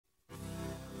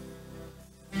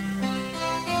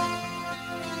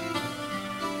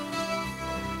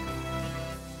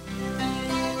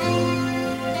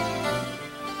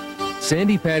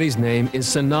Sandi Patty's name is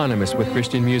synonymous with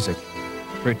Christian music.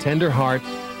 Her tender heart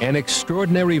and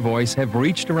extraordinary voice have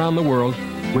reached around the world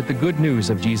with the good news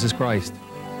of Jesus Christ.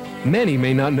 Many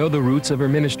may not know the roots of her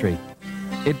ministry.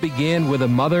 It began with a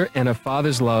mother and a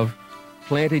father's love,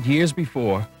 planted years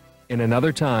before, in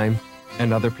another time,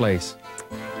 another place.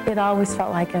 It always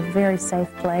felt like a very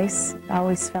safe place. It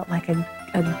always felt like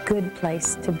a good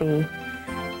place to be.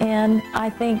 And I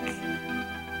think,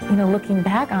 you know, looking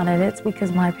back on it, it's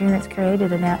because my parents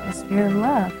created an atmosphere of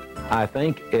love. I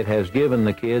think it has given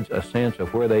the kids a sense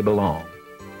of where they belong.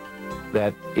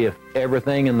 That if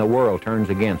everything in the world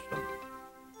turns against them,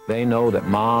 they know that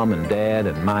Mom and Dad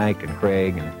and Mike and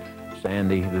Craig and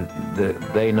Sandy,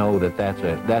 they know that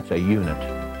that's a unit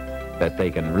that they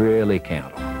can really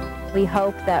count on. We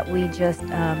hope that we just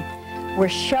were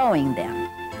showing them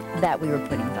that we were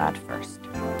putting God first.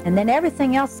 And then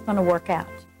everything else is going to work out.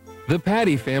 The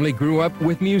Patty family grew up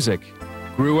with music,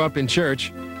 grew up in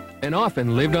church, and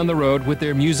often lived on the road with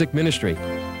their music ministry.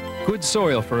 Good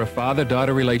soil for a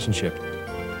father-daughter relationship.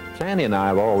 Sandy and I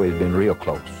have always been real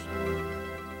close.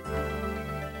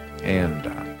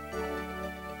 And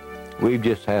we've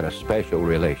just had a special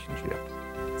relationship.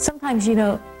 Sometimes you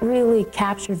don't really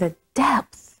capture the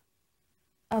depth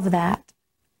of that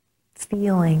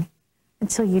feeling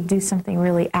until you do something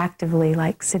really actively,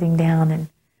 like sitting down and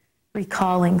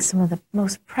recalling some of the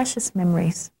most precious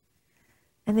memories.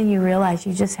 And then you realize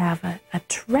you just have a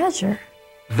treasure.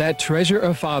 That treasure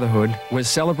of fatherhood was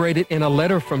celebrated in a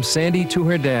letter from Sandy to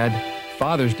her dad,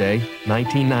 Father's Day,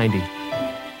 1990.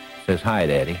 Says, "Hi,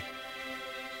 Daddy.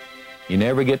 You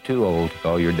never get too old to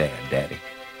call your dad Daddy."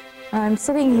 I'm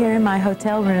sitting here in my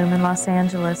hotel room in Los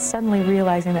Angeles, suddenly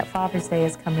realizing that Father's Day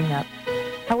is coming up.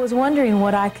 I was wondering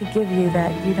what I could give you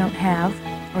that you don't have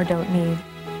or don't need.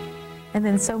 And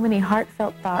then so many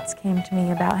heartfelt thoughts came to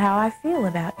me about how I feel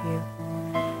about you.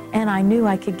 And I knew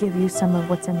I could give you some of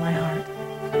what's in my heart.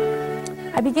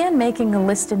 I began making a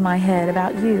list in my head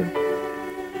about you,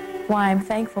 why I'm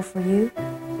thankful for you,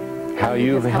 How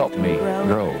you've helped me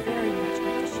grow.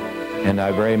 And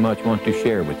I very much want to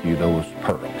share with you those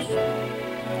pearls.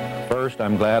 First,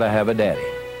 I'm glad I have a daddy.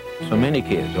 So many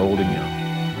kids, old and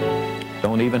young,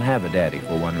 don't even have a daddy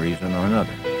for one reason or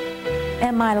another.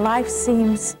 And my life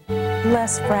seems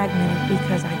less fragmented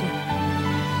because I do.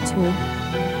 Two,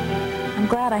 I'm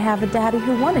glad I have a daddy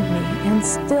who wanted me and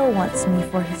still wants me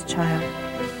for his child.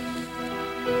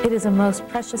 It is a most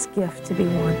precious gift to be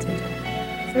wanted.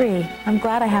 Three, I'm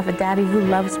glad I have a daddy who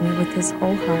loves me with his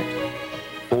whole heart.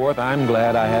 Fourth, I'm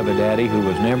glad I have a daddy who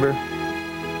was never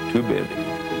too busy.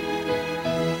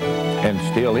 And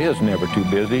still is never too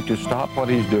busy to stop what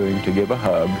he's doing to give a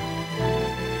hug,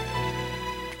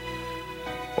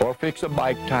 or fix a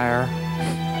bike tire,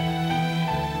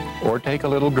 or take a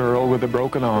little girl with a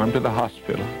broken arm to the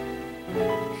hospital,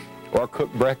 or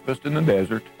cook breakfast in the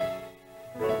desert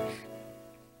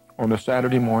on a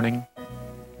Saturday morning,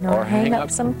 Nor hang up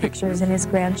some pictures in his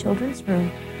grandchildren's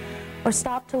room, or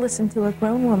stop to listen to a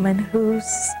grown woman who's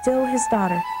still his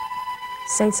daughter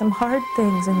say some hard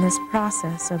things in this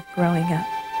process of growing up.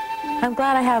 I'm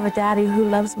glad I have a daddy who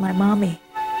loves my mommy,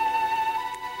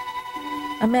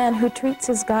 a man who treats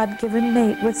his God-given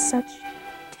mate with such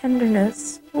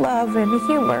tenderness, love, and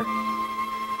humor.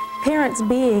 Parents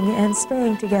being and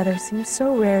staying together seems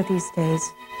so rare these days,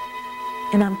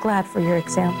 and I'm glad for your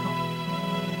example.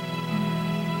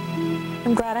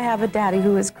 I'm glad I have a daddy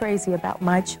who is crazy about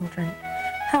my children.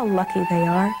 How lucky they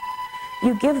are.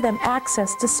 You give them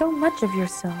access to so much of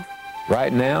yourself.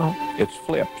 Right now, it's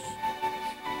flips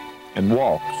and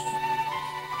walks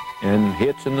and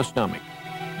hits in the stomach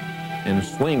and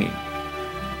swinging.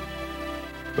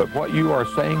 But what you are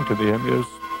saying to them is,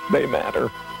 they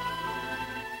matter.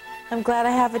 I'm glad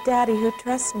I have a daddy who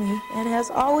trusts me and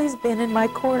has always been in my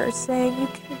corner saying, "You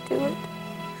can do it.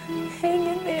 Hang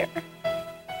in there."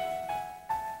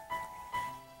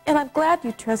 And I'm glad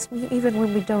you trust me even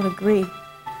when we don't agree.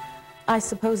 I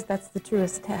suppose that's the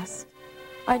truest test.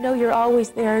 I know you're always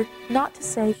there, not to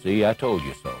say, "See, I told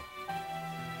you so,"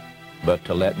 but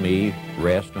to let me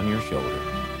rest on your shoulder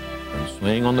and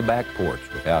swing on the back porch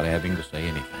without having to say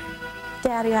anything.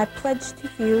 "Daddy, I pledge to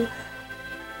you,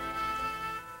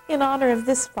 in honor of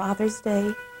this Father's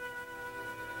Day,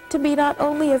 to be not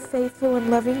only a faithful and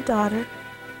loving daughter,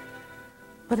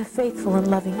 but a faithful and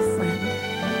loving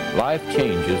friend." Life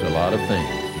changes a lot of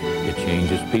things. It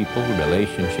changes people,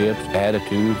 relationships,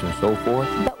 attitudes, and so forth.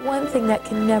 But one thing that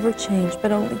can never change,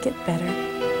 but only get better,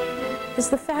 is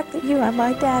the fact that you are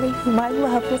my daddy, whom I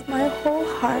love with my whole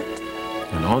heart.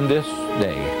 And on this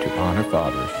day to honor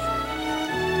fathers,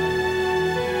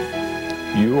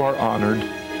 you are honored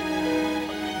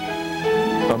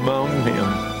among them.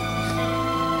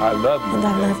 I love you. And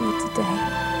I love you today.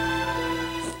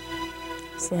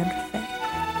 Sandra Faye.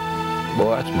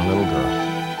 Boy, that's my little girl.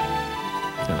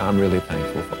 And I'm really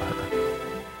thankful for her.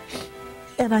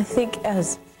 And I think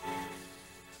as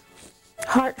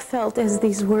heartfelt as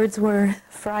these words were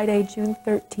Friday, June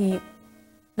 13th,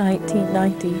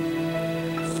 1990,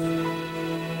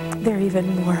 they're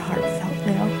even more heartfelt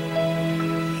now.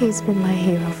 He's been my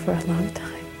hero for a long time.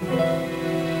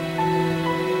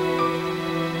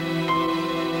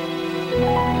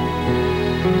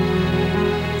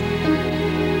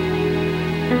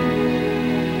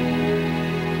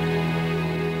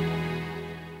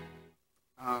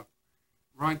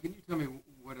 Ron, can you tell me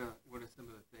what are some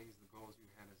of the things, the goals you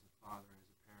had as a father, as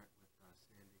a parent with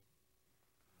Sandi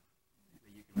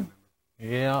that you can remember?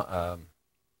 Yeah,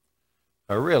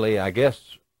 really, I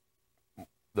guess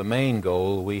the main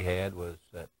goal we had was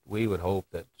that we would hope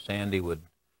that Sandi would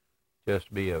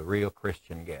just be a real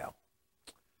Christian gal.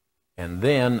 And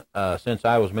then, since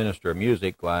I was minister of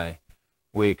music, why,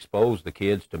 we exposed the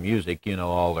kids to music, you know,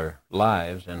 all their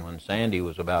lives. And when Sandi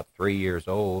was about 3 years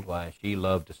old, why, she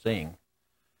loved to sing.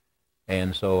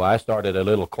 And so I started a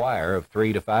little choir of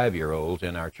 3 to 5-year-olds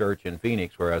in our church in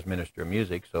Phoenix where I was minister of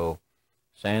music. So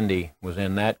Sandi was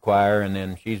in that choir, and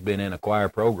then she's been in a choir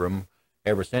program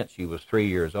ever since she was 3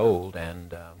 years old.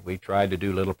 And we tried to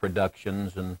do little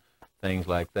productions and things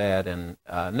like that, and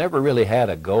never really had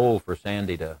a goal for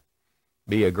Sandi to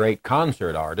be a great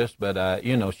concert artist, but,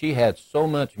 you know, she had so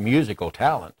much musical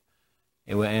talent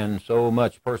and so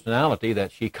much personality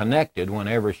that she connected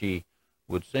whenever she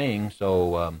would sing.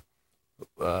 So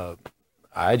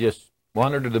I just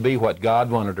wanted her to be what God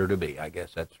wanted her to be. I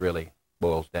guess that's really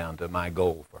boils down to my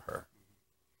goal for her.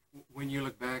 When you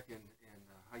look back and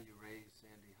how you raised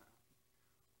Sandi,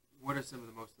 what are some of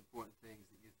the most important things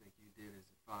that you think you did as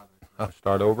a father? I'll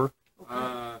start over.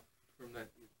 From that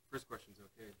first question's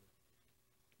okay.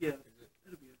 Yeah,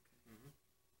 it'll be okay. Mm-hmm.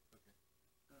 Okay.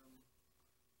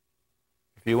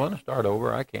 If you want to start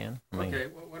over, I can. Okay,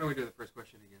 well, why don't we do the first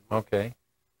question again? Okay.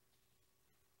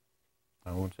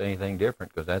 I won't say anything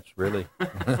different because that's really.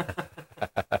 Okay,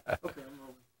 I'm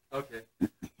rolling. Okay.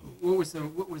 What was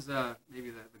maybe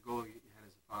the goal you had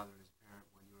as a father and as a parent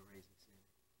when you were raising Sandi?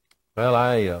 Well,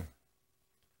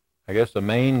 I guess the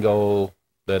main goal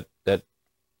that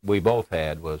we both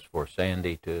had was for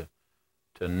Sandi to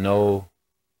know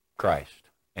Christ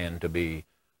and to be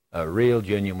a real,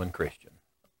 genuine Christian.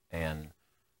 And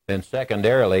then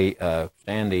secondarily,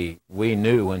 Sandi, we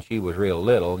knew when she was real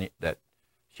little that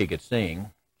she could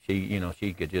sing.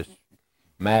 She could just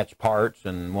match parts,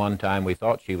 and one time we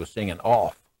thought she was singing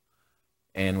off.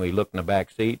 And we looked in the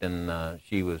back seat, and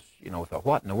she was, we thought,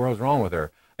 what in the world's wrong with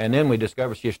her? And then we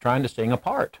discovered she was trying to sing a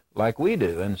part like we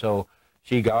do. And so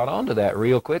she got onto that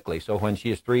real quickly. So when she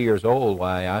was 3 years old,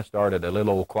 why, I started a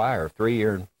little old choir of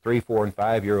 3, 4, and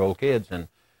 5-year-old kids.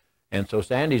 And so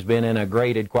Sandi's been in a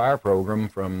graded choir program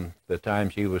from the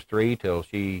time she was 3 till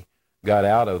she got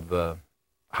out of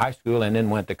high school and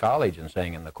then went to college and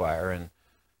sang in the choir. And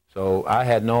so I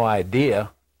had no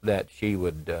idea that she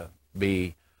would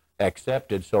be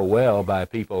accepted so well by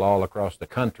people all across the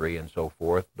country and so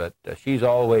forth. But she's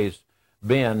always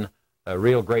been a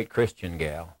real great Christian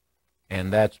gal.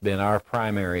 And that's been our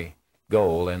primary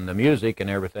goal. And the music and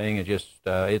everything is just,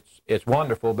 it's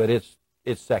wonderful, but it's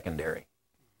secondary.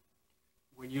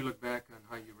 When you look back on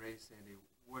how you raised Sandi,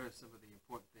 what are some of the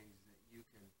important things that you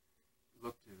can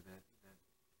look to that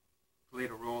played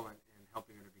a role in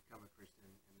helping her to become a Christian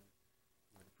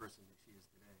and the person that she is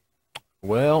today?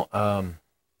 Well,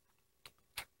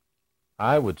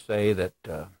 I would say that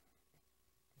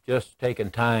just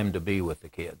taking time to be with the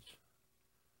kids.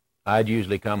 I'd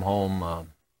usually come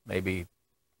home maybe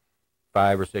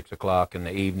 5 or 6 o'clock in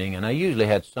the evening, and I usually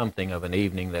had something of an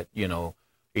evening that,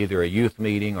 either a youth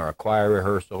meeting or a choir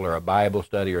rehearsal or a Bible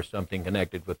study or something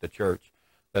connected with the church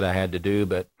that I had to do.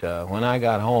 But when I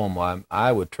got home,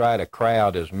 I would try to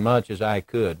crowd as much as I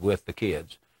could with the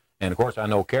kids. And, of course, I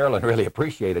know Carolyn really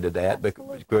appreciated that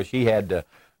because she had to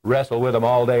wrestle with them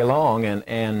all day long,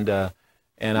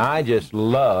 and I just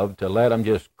loved to let them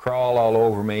just crawl all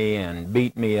over me and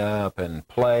beat me up and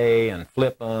play and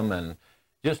flip them, and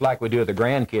just like we do with the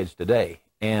grandkids today.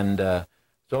 And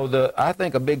so I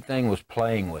think a big thing was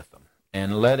playing with them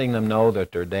and letting them know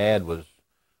that their dad was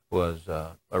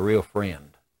a real friend.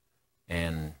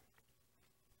 And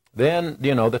then,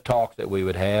 the talks that we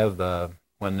would have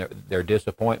when their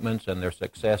disappointments and their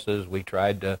successes, we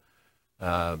tried to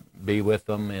be with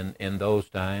them in those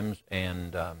times.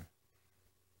 And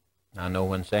I know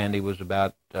when Sandi was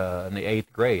about in the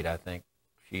 8th grade, I think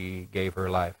she gave her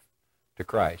life to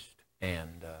Christ.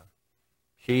 And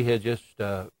she had just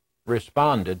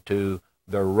responded to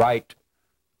the right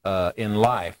in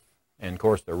life. And, of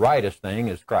course, the rightest thing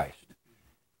is Christ.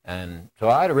 And so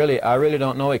I really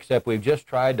don't know, except we've just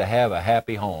tried to have a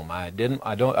happy home. I didn't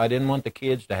want the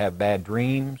kids to have bad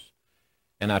dreams,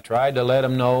 and I tried to let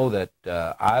them know that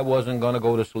I wasn't going to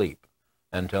go to sleep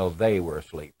until they were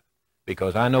asleep,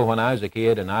 because I know when I was a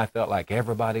kid and I felt like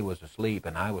everybody was asleep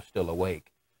and I was still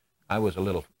awake, I was a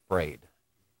little afraid.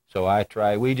 So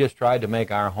we just tried to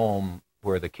make our home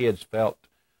where the kids felt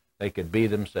they could be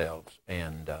themselves,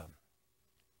 and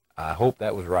I hope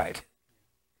that was right.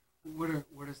 What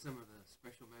are some of the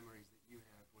special memories that you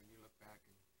have when you look back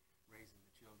and raising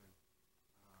the children?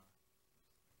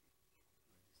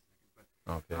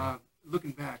 Okay.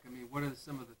 Looking back, I mean, what are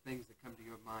some of the things that come to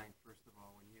your mind, first of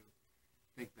all, when you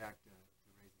think back to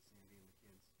raising Sandi and the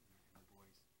kids and the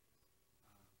boys?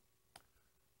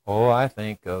 Oh, I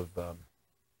think of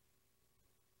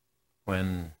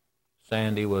when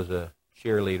Sandi was a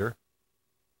cheerleader,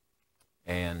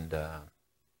 and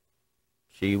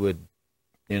she would,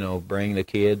 bring the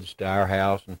kids to our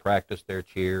house and practice their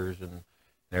cheers and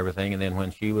everything. And then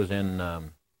when she was in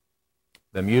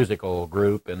the musical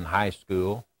group in high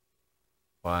school,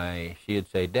 why, she'd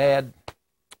say, "Dad,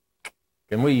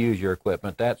 can we use your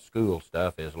equipment? That school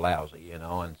stuff is lousy,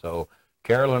 And so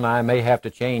Carolyn and I may have to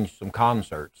change some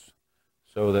concerts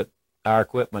so that our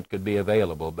equipment could be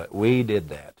available, but we did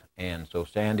that. And so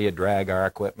Sandi would drag our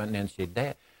equipment, and then she'd,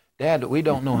 Dad, we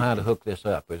don't know how to hook this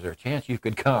up. Is there a chance you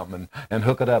could come and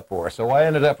hook it up for us?" So I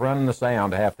ended up running the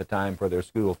sound half the time for their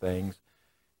school things,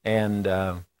 and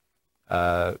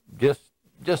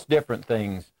just different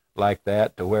things like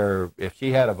that, to where if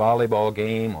she had a volleyball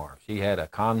game, or if she had a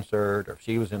concert, or if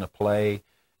she was in a play,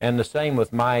 and the same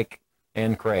with Mike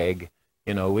and Craig,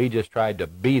 we just tried to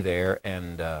be there,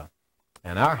 and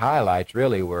our highlights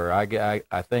really were,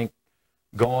 I think,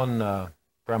 going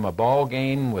from a ball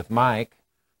game with Mike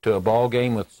to a ball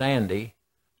game with Sandi,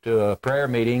 to a prayer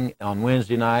meeting on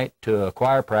Wednesday night, to a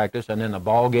choir practice, and then a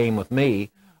ball game with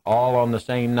me, all on the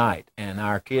same night. And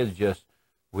our kids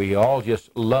we all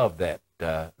just loved that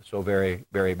so very,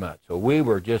 very much. So we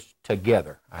were just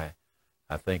together.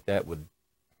 I think that would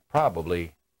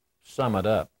probably sum it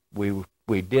up.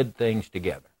 We did things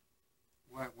together.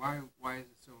 Why is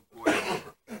it so important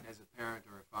as a parent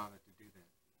or a father to do that,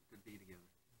 to be together?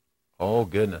 Oh,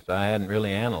 goodness, I hadn't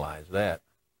really analyzed that.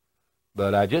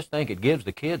 But I just think it gives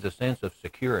the kids a sense of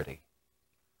security.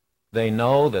 They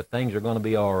know that things are going to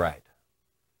be all right.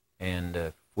 And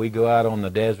if we go out on the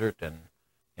desert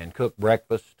and cook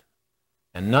breakfast,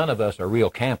 and none of us are real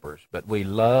campers, but we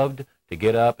loved to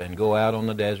get up and go out on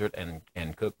the desert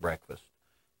and cook breakfast.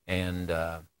 And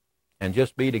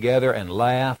just be together and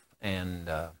laugh and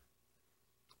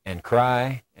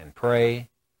cry and pray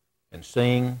and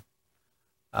sing.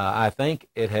 I think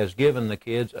it has given the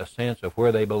kids a sense of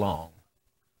where they belong.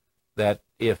 That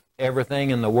if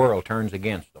everything in the world turns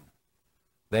against them,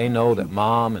 they know that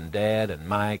Mom and Dad and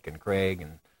Mike and Craig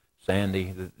and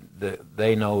Sandi,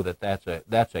 they know that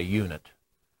that's a unit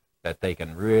that they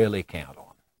can really count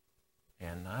on.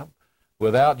 And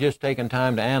without just taking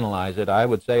time to analyze it, I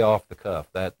would say off the cuff,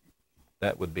 that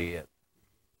would be it.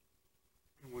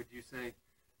 And would you say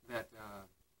that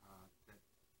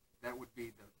that would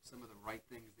be some of the right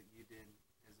things that you did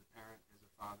as a parent, as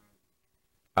a father?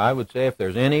 I would say if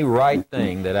there's any right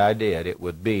thing that I did, it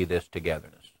would be this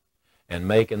togetherness and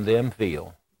making them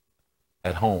feel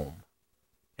at home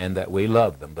and that we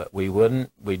love them. But we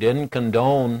didn't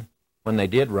condone when they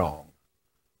did wrong,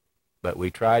 but we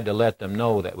tried to let them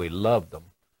know that we loved them,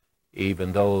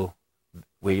 even though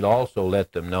we also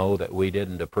let them know that we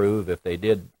didn't approve if they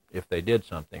did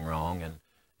something wrong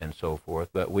and so forth.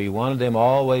 But we wanted them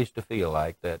always to feel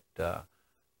like that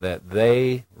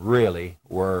they really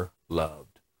were loved.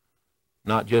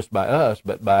 Not just by us,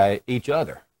 but by each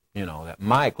other. That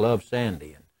Mike loved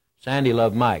Sandi, and Sandi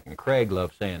loved Mike, and Craig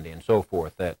loved Sandi, and so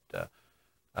forth. That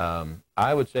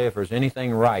I would say if there's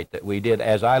anything right that we did,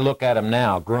 as I look at them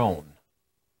now, grown,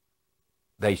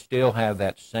 they still have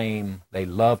that same, they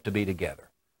love to be together.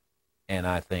 And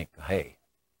I think, hey,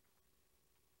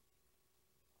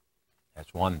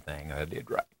 that's one thing I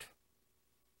did right.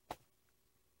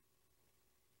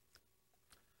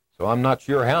 So I'm not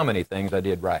sure how many things I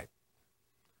did right.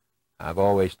 I've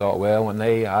always thought, well,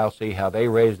 I'll see how they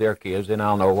raise their kids, then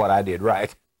I'll know what I did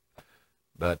right.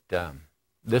 But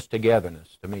this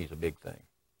togetherness, to me, is a big thing.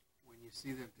 When you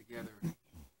see them together,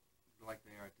 like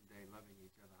they are today, loving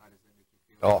each other, how does that make you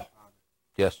feel? Oh,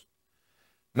 just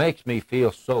makes me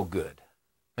feel so good.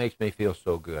 Makes me feel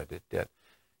so good.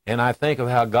 And I think of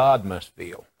how God must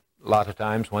feel a lot of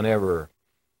times whenever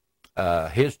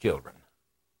his children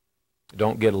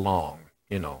don't get along,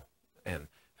 you know, and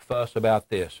fuss about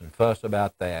this and fuss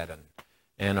about that,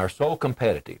 and are so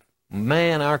competitive.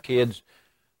 Man, our kids,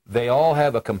 they all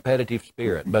have a competitive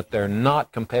spirit, but they're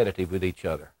not competitive with each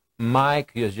other.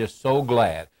 Mike is just so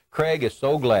glad. Craig is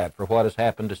so glad for what has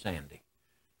happened to Sandi.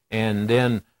 And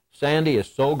then Sandi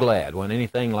is so glad when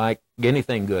anything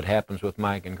good happens with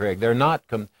Mike and Craig.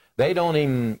 They don't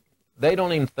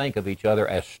even think of each other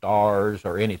as stars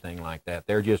or anything like that.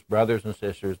 They're just brothers and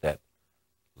sisters that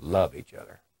love each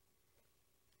other.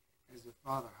 As a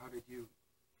father, how did you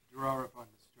draw upon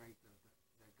the strength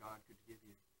that God could give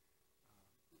you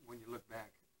when you look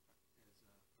back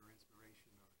for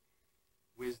inspiration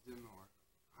or wisdom, or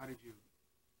how did you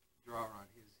draw on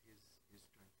his strength?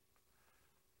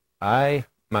 I,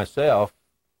 myself,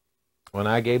 when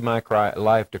I gave my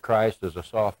life to Christ as a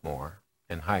sophomore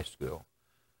in high school,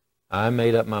 I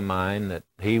made up my mind that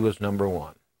he was number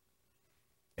one.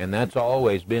 And that's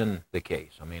always been the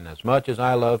case. I mean, as much as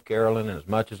I love Carolyn and as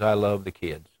much as I love the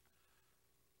kids,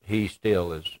 he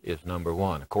still is number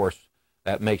one. Of course,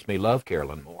 that makes me love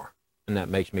Carolyn more, and that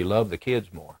makes me love the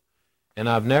kids more. And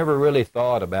I've never really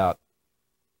thought about,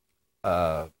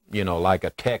 like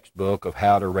a textbook of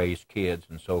how to raise kids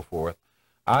and so forth.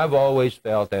 I've always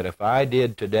felt that if I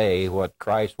did today what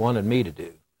Christ wanted me to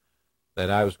do, that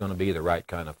I was going to be the right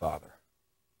kind of father.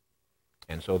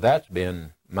 And so that's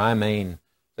been my main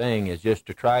thing, is just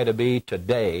to try to be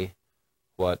today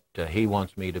what he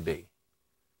wants me to be.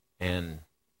 And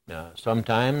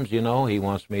sometimes, he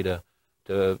wants me to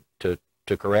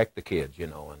correct the kids,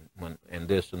 and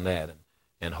this and that,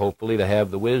 and hopefully to have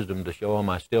the wisdom to show them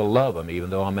I still love them, even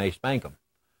though I may spank them.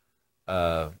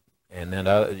 And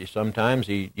then sometimes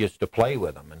just to play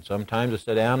with them, and sometimes to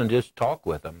sit down and just talk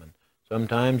with them, and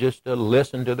sometimes just to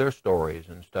listen to their stories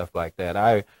and stuff like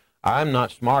that. I'm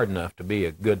not smart enough to be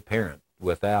a good parent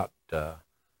without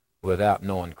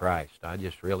knowing Christ. I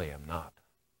just really am not.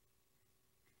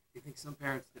 Do you think some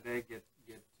parents today get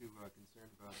too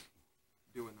concerned about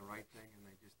doing the right thing, and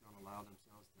they just don't allow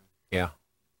themselves to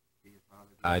be a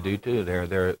father? I do too.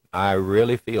 I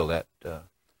really feel that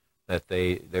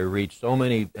they read so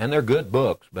many, and they're good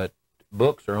books, but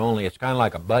books are it's kind of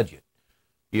like a budget.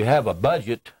 You have a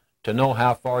budget to know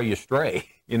how far you stray,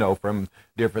 from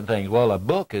different things. Well, a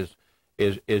book is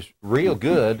real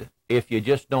good if you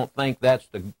just don't think that's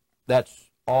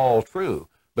all true.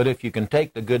 But if you can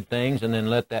take the good things and then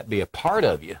let that be a part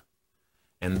of you,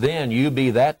 and then you be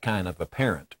that kind of a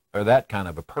parent or that kind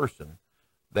of a person,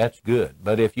 that's good.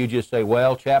 But if you just say,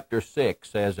 well, chapter 6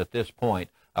 says at this point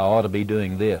I ought to be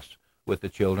doing this with the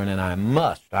children, and I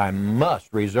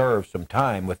must reserve some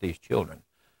time with these children.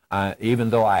 Even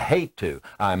though I hate to,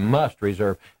 I must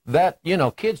reserve that.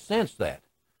 Kids sense that.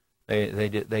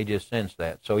 They just sense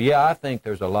that. So yeah, I think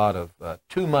there's a lot of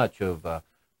too much of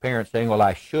parents saying, well,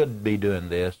 I should be doing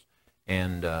this,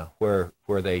 and where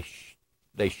they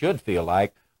should feel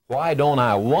like, why don't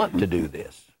I want to do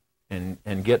this,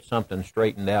 and get something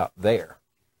straightened out there.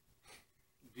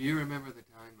 Do you remember the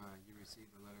time you received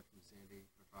a letter from Sandi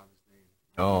for Father's Day?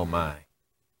 Oh my,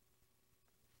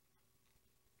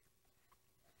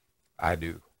 I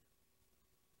do.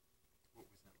 What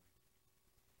was that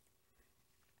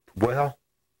like?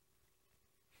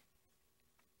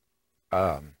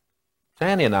 Well,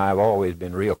 Sandi and I have always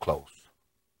been real close.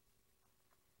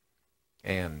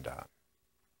 And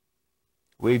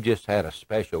we've just had a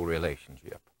special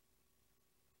relationship.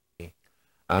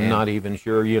 I'm not even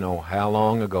sure, how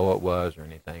long ago it was or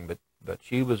anything, but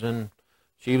she was in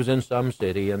some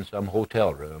city in some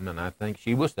hotel room, and I think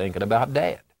she was thinking about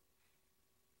Dad.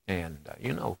 And,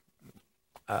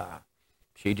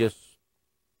 she just,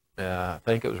 I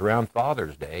think it was around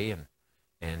Father's Day,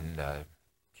 and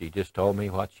she just told me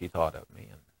what she thought of me.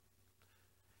 And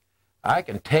I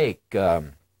can take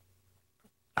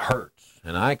hurts,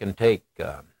 and I can take,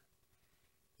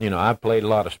 I've played a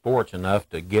lot of sports enough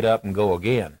to get up and go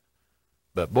again.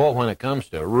 But boy, when it comes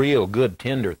to real good,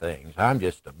 tender things, I'm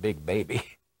just a big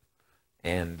baby.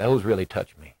 And those really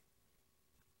touch me.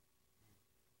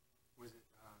 Was it,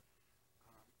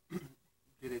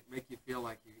 did it make you feel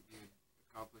like you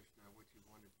accomplished what you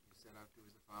wanted, you set out to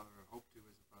as a father, or hoped to as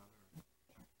a father?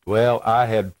 Well, I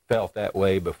had felt that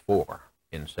way before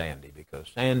in Sandi, because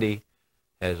Sandi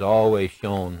has always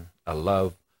shown a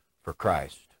love for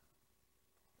Christ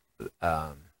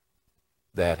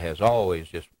that has always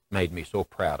just made me so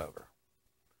proud of her.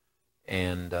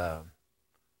 And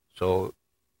so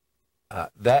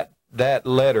that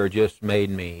letter just made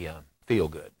me feel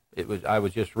good. I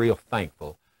was just real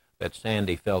thankful that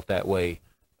Sandi felt that way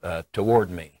toward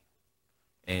me.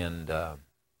 And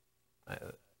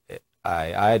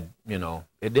you know,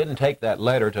 it didn't take that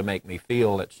letter to make me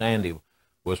feel that Sandi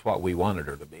was what we wanted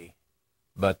her to be.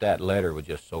 But that letter was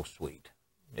just so sweet.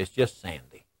 It's just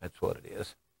Sandi. That's what it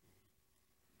is.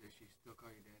 Does she still call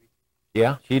you Daddy?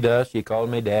 Yeah, she does. She called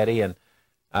me Daddy, and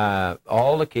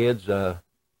all the kids,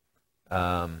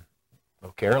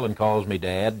 Carolyn calls me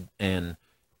Dad, and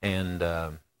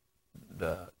the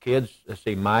kids, let's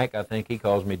see, Mike, I think he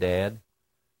calls me Dad,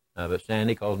 but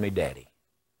Sandi calls me Daddy,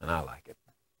 and I like it.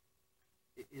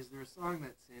 Is there a song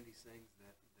that Sandi sings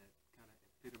that kind of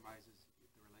epitomizes the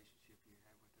relationship you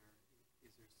have with her?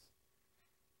 Is there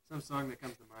some song that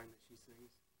comes to mind that she sings?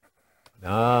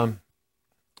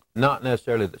 Not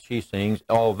necessarily that she sings,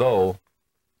 although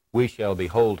We Shall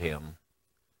Behold Him.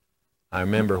 I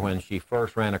remember when she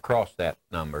first ran across that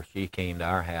number, she came to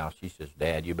our house. She says,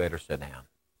 Dad, you better sit down.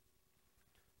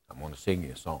 I'm going to sing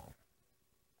you a song.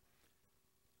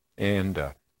 And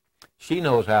she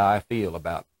knows how I feel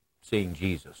about seeing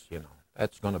Jesus, you know.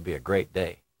 That's going to be a great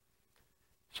day.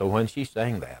 So when she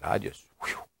sang that, I just,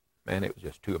 whew, man, it was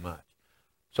just too much.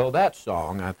 So that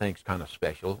song, I think, is kind of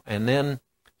special. And then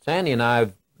Sandi and I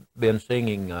have been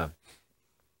singing a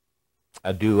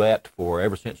duet for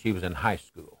ever since she was in high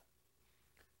school.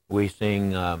 We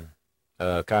sing kind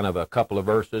of a couple of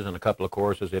verses and a couple of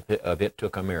choruses of It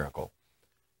Took a Miracle.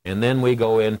 And then we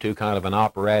go into kind of an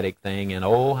operatic thing, and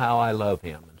Oh, How I Love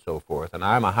Him, and so forth. And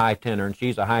I'm a high tenor, and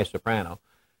she's a high soprano.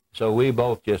 So we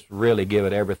both just really give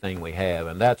it everything we have,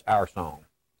 and that's our song.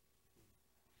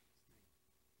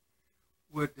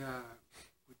 Would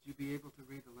you be able to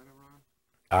read the letter, Ron?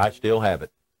 I still have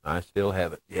it. I still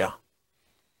have it, yeah.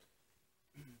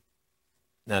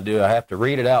 Now, do I have to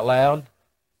read it out loud?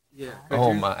 Yeah.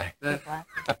 Oh, my.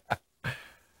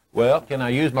 Well, can I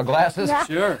use my glasses? Yeah.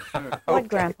 Sure. What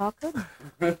Grandpa could.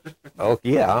 Oh,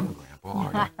 yeah, I'm a grandpa,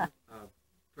 aren't I?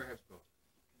 Perhaps both.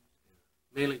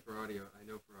 Mainly for audio. I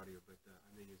know for audio, but I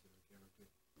may use it on camera too.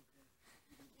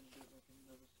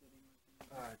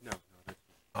 No, that's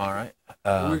fine. All right.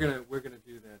 we're gonna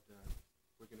do that.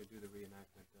 We're gonna do the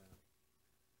reenactment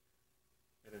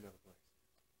at another place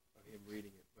of him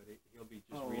reading it, but he'll be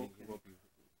just reading. Okay.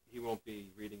 He won't be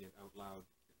reading it out loud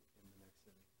in the next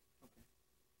sitting. Okay.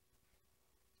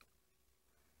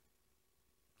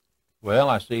 Well,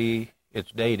 I see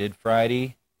it's dated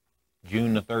Friday,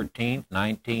 June the 13th,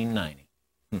 1990.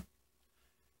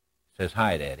 Says,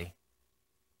 Hi, Daddy.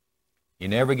 You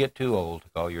never get too old to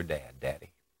call your dad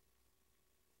Daddy.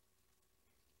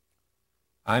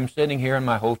 I'm sitting here in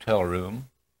my hotel room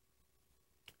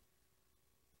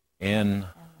in,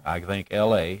 I think,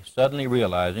 L.A., suddenly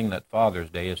realizing that Father's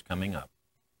Day is coming up.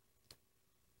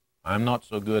 I'm not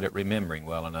so good at remembering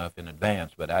well enough in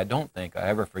advance, but I don't think I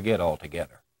ever forget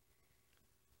altogether.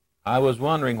 I was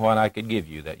wondering what I could give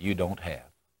you that you don't have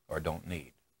or don't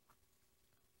need.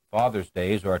 Father's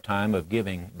Days are a time of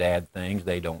giving Dad things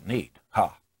they don't need.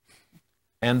 Ha!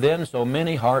 And then so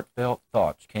many heartfelt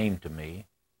thoughts came to me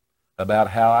about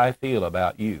how I feel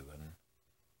about you, and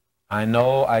I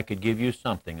know I could give you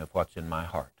something of what's in my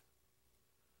heart.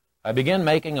 I began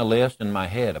making a list in my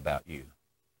head about you,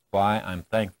 why I'm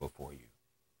thankful for you.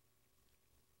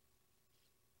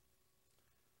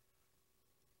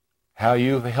 How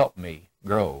you've helped me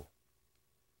grow,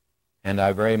 and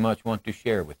I very much want to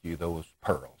share with you those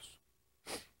pearls.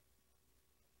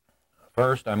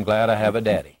 First, I'm glad I have a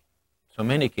daddy. So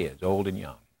many kids, old and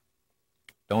young,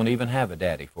 don't even have a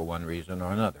daddy for one reason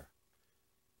or another.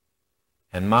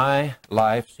 And my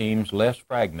life seems less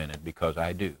fragmented because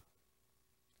I do.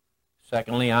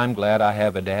 Secondly, I'm glad I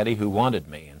have a daddy who wanted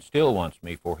me and still wants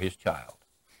me for his child.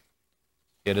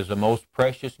 It is a most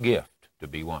precious gift to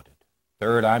be wanted.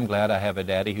 Third, I'm glad I have a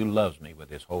daddy who loves me with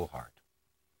his whole heart.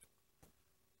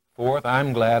 Fourth,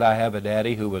 I'm glad I have a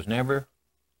daddy who was never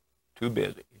too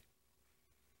busy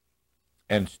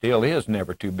and still is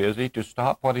never too busy to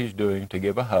stop what he's doing to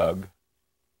give a hug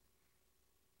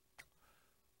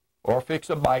or fix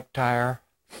a bike tire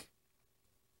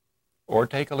or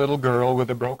take a little girl with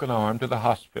a broken arm to the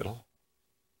hospital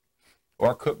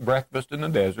or cook breakfast in the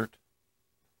desert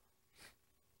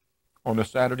on a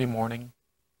Saturday morning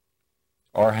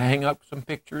or hang up some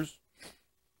pictures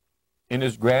in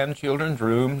his grandchildren's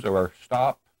rooms or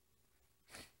stop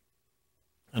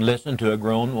and listen to a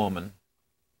grown woman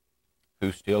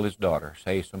who's still his daughter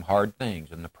say some hard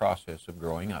things in the process of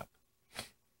growing up.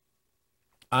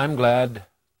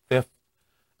 Fifth,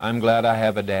 I'm glad I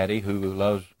have a daddy who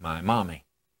loves my mommy,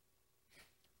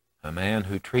 a man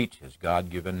who treats his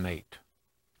God-given mate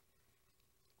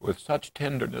with such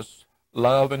tenderness,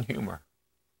 love, and humor.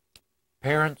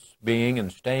 Parents being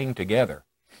and staying together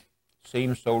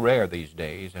seems so rare these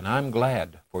days, and I'm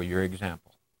glad for your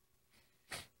example.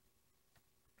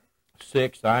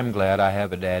 6, I'm glad I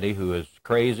have a daddy who is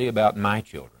crazy about my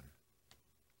children.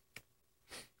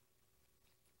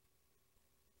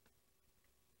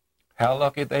 How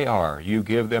lucky they are you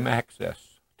give them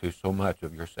access to so much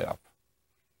of yourself.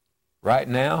 Right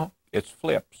now, it's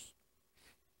flips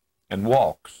and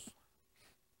walks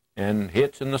and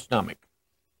hits in the stomach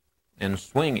and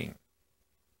swinging.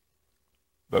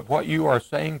 But what you are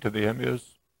saying to them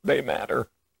is they matter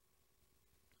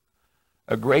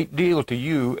a great deal to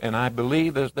you, and I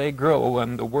believe as they grow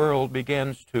and the world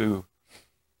begins to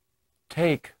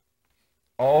take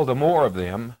all the more of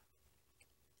them,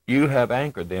 you have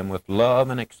anchored them with love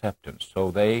and acceptance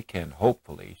so they can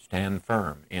hopefully stand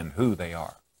firm in who they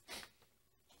are.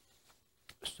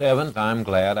 7th, I'm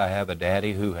glad I have a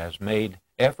daddy who has made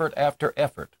effort after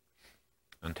effort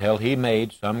until he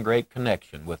made some great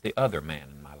connection with the other man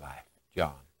in my life,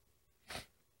 John.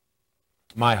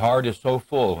 My heart is so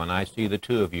full when I see the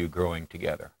two of you growing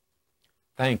together.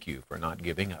 Thank you for not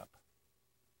giving up.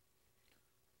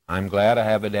 I'm glad I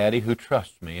have a daddy who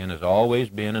trusts me and has always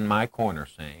been in my corner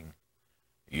saying,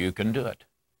 you can do it.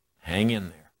 Hang in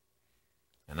there.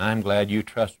 And I'm glad you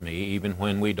trust me even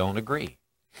when we don't agree.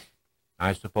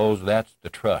 I suppose that's the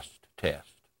trust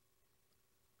test.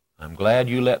 I'm glad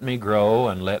you let me grow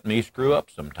and let me screw up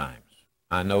sometimes.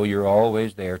 I know you're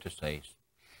always there to say,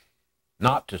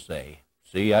 not to say,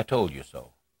 see, I told you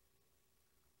so,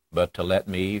 but to let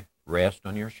me rest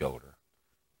on your shoulder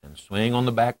and swing on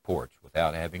the back porch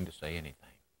without having to say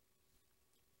anything.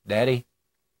 Daddy,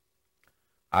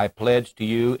 I pledge to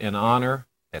you in honor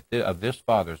of this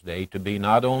Father's Day to be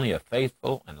not only a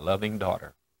faithful and loving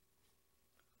daughter,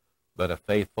 but a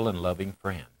faithful and loving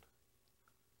friend.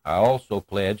 I also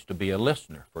pledge to be a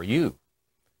listener for you,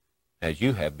 as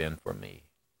you have been for me.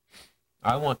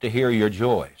 I want to hear your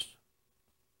joys,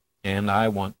 and I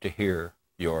want to hear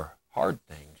your hard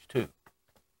things, too.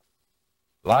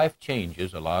 Life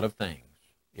changes a lot of things.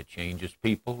 It changes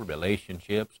people,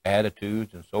 relationships,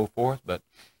 attitudes, and so forth, but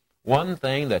one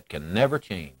thing that can never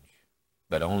change,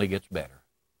 but only gets better,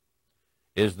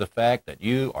 is the fact that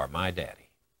you are my daddy,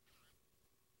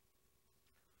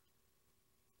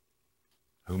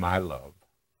 whom I love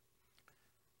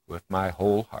with my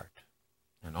whole heart.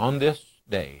 And on this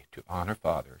day to honor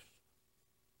fathers,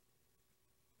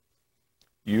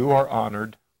 you are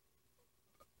honored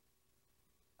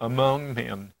among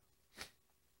men.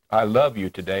 I love you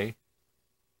today,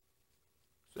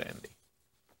 Sandi.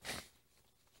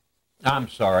 I'm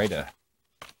sorry to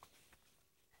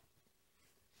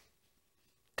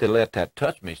let that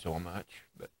touch me so much,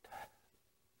 but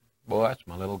boy, that's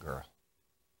my little girl.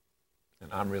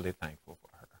 And I'm really thankful for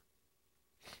her.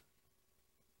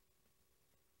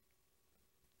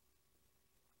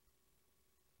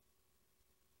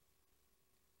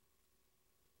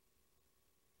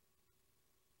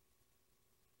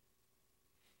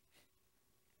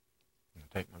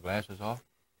 Take my glasses off.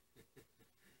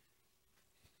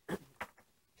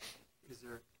 Is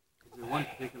there one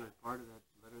particular part of that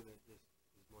letter that is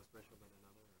more special than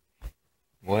another?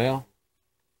 Well,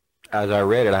 as I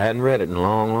read it, I hadn't read it in a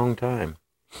long, long time.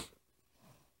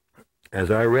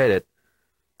 As I read it,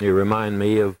 it reminded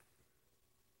me of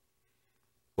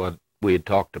what we had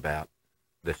talked about,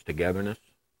 this togetherness.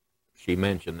 She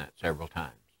mentioned that several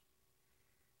times.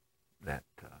 That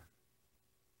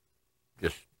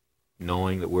just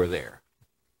knowing that we're there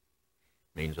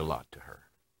means a lot to her.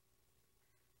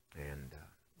 And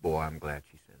boy, I'm glad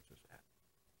she senses that.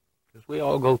 Because we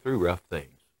all go through rough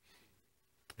things.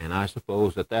 And I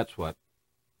suppose that's what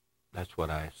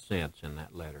I sense in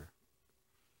that letter,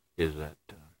 is that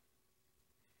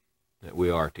we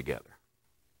are together.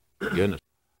 Goodness.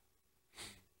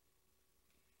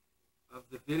 Of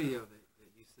the video that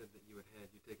you said that you had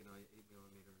taken an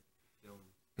 8mm film,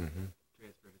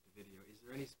 transferred it to video. Is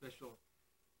there any special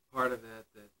part of that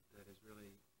is really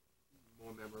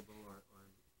more memorable or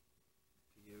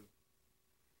to you?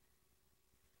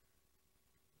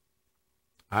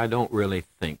 I don't really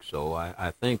think so.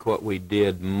 I think what we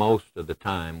did most of the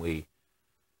time,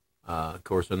 of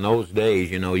course, in those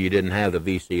days, you didn't have the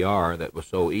VCR that was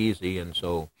so easy, and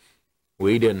so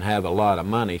we didn't have a lot of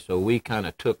money, so we kind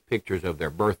of took pictures of their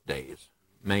birthdays,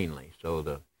 mainly.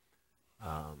 So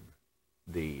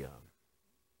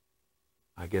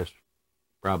I guess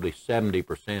probably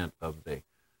 70% of the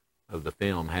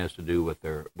film has to do with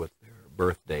their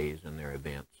birthdays and their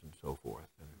events and so forth.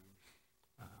 And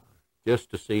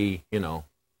just to see,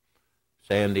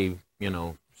 Sandi,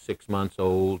 6 months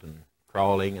old and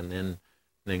crawling, and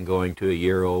then going to a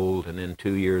year old, and then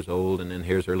 2 years old, and then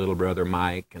here's her little brother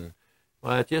Mike, and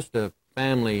well, it's just a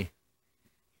family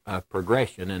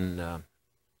progression, and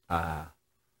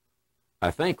I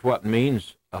think what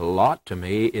means a lot to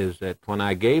me is that when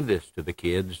I gave this to the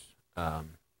kids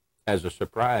as a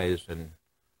surprise in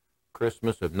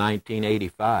Christmas of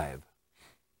 1985,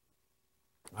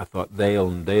 I thought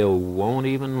they'll won't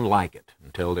even like it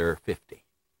until they're 50.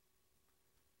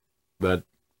 But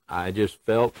I just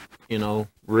felt,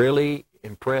 really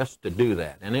impressed to do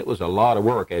that. And it was a lot of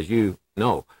work, as you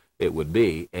know it would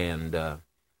be. And so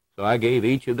I gave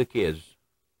each of the kids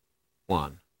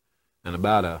one. And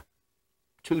about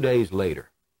 2 days later,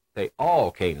 they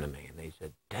all came to me and they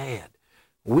said, "Dad,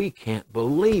 we can't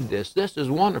believe this. This is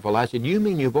wonderful." I said, "You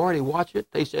mean you've already watched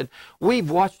it?" They said, "We've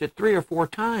watched it 3 or 4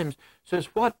 times." Says,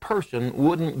 "What person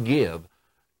wouldn't give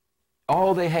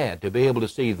all they had to be able to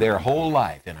see their whole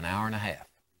life in an hour and a half?"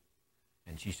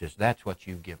 And she says, "That's what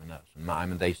you've given us."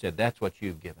 And they said, "That's what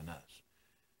you've given us."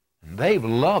 And they've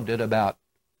loved it about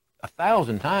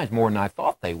 1,000 times more than I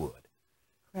thought they would.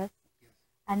 Chris,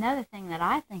 another thing that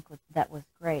I think that was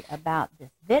great about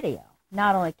this video,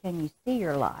 not only can you see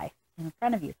your life in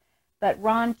front of you, but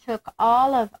Ron took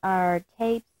all of our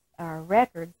tapes, our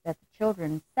records that the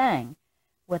children sang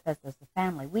with us as a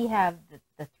family. We have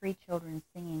the 3 children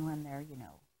singing when they're,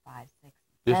 5, 6,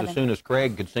 Just 7. as soon as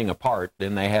Craig could sing a part,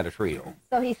 then they had a trio.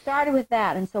 So he started with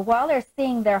that. And so while they're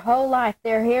seeing their whole life,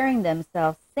 they're hearing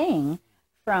themselves sing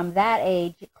from that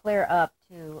age clear up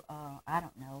to,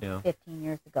 15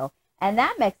 years ago. And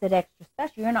that makes it extra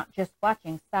special. You're not just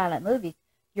watching silent movies.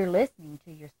 You're listening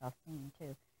to yourself singing,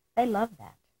 too. They love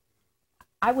that.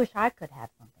 I wish I could have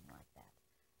something like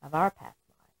that of our past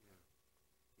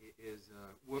lives.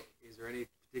 Yeah. Is there any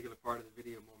particular part of the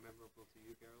video more memorable to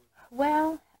you, Carolyn?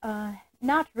 Well,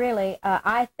 not really.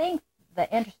 I think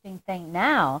the interesting thing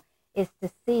now is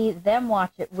to see them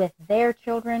watch it with their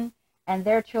children and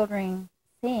their children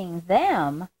seeing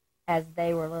them as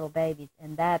they were little babies,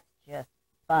 and that's just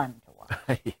fun to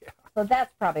watch. Yeah. So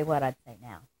that's probably what I'd say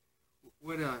now.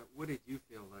 What did you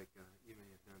feel like you may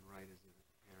have done right as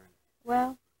a parent?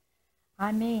 Well,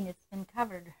 I mean, it's been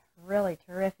covered really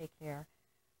terrific here.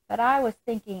 But I was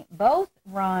thinking both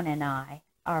Ron and I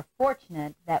are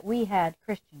fortunate that we had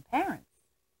Christian parents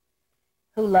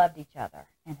who loved each other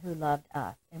and who loved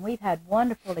us. And we've had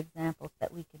wonderful examples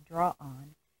that we could draw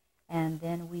on. And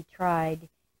then we tried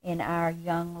in our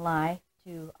young life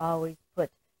to always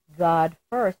put God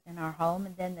first in our home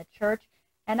and then the church.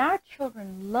 And our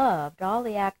children loved all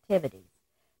the activities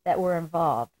that were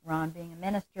involved. Ron being a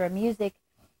minister of music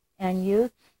and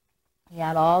youth, he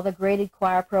had all the graded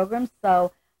choir programs.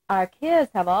 So our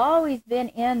kids have always been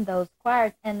in those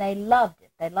choirs, and they loved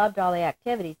it. They loved all the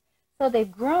activities. So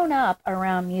they've grown up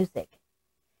around music.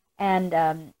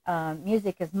 And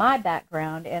music is my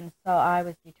background, and so I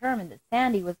was determined that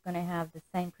Sandi was going to have the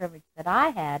same privilege that I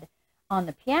had on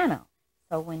the piano.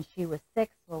 So when she was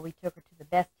 6, we took her to the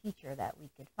best teacher that we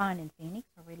could find in Phoenix,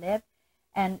 where we lived.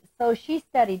 And so she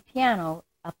studied piano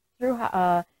up through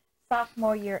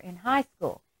sophomore year in high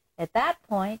school. At that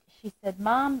point, she said,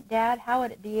 "Mom, Dad, how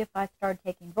would it be if I started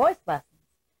taking voice lessons?"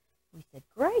 We said,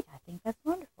 "Great, I think that's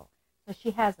wonderful." So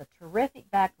she has a terrific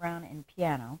background in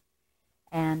piano,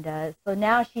 and so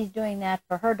now she's doing that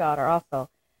for her daughter also.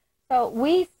 So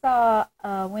we saw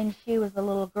when she was a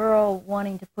little girl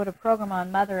wanting to put a program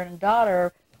on mother and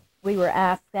daughter, we were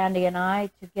asked, Sandi and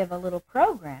I, to give a little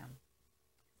program.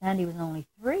 Sandi was only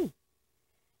 3.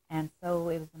 And so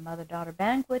it was a mother-daughter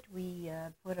banquet. We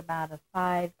put about a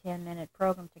 5-10 minute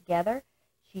program together.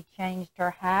 She changed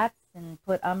her hats and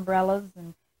put umbrellas,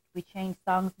 and we changed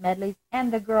songs, medleys,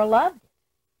 and the girl loved it.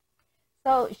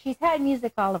 So she's had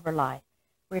music all of her life.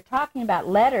 We're talking about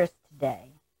letters today,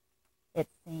 it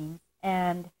seems.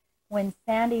 And when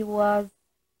Sandi was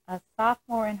a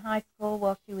sophomore in high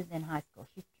school, she was in high school.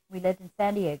 We lived in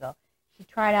San Diego. She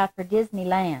tried out for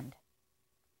Disneyland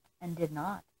and did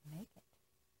not make it.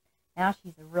 Now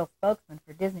she's a real spokesman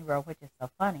for Disney World, which is so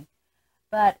funny.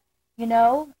 But,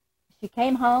 she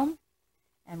came home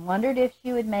and wondered if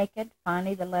she would make it.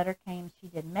 Finally, the letter came. She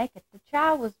didn't make it. The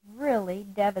child was really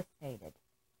devastated.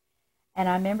 And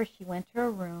I remember she went to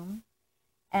her room,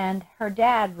 and her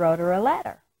dad wrote her a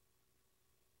letter.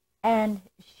 And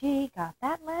she got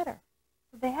that letter.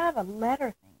 So they have a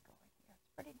letter thing going here. It's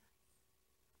pretty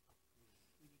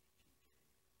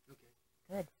nice. Okay.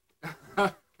 Good.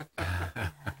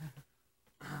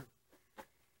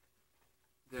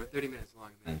 They're 30 minutes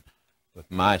long, man. With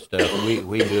my stuff, we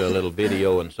do a little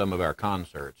video in some of our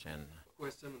concerts. And of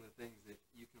course, some of the things that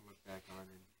you can look back on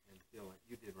and feel like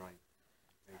you did right.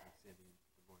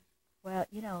 Well,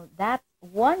 that's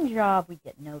one job we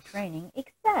get no training,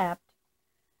 except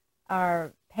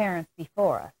our parents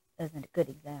before us isn't a good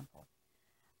example.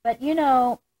 But,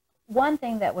 one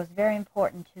thing that was very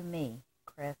important to me,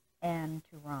 Chris, and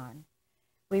to Ron.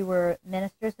 We were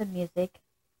ministers of music,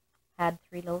 had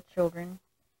 3 little children,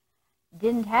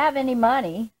 didn't have any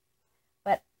money,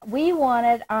 but we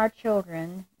wanted our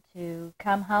children to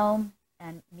come home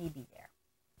and me be there.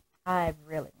 I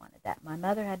really wanted that. My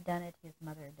mother had done it. His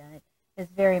mother had done it.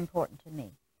 It's very important to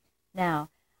me. Now,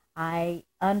 I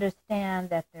understand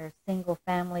that there are single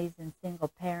families and single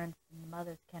parents, and the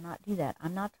mothers cannot do that.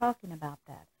 I'm not talking about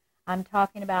that. I'm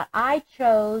talking about I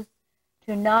chose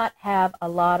to not have a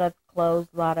lot of clothes,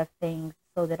 a lot of things,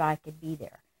 so that I could be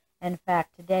there. In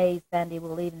fact, today, Sandi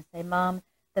will even say, Mom,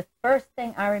 the first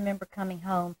thing I remember coming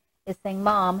home is saying,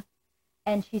 Mom,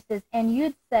 and she says, and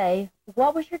you'd say,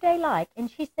 what was your day like?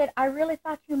 And she said, I really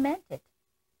thought you meant it.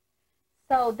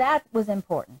 So that was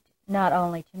important, not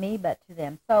only to me, but to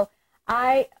them. So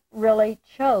I really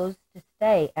chose to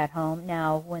stay at home.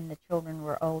 Now, when the children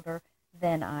were older,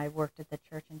 then I worked at the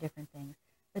church and different things.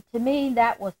 But to me,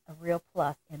 that was a real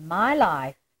plus in my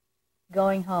life,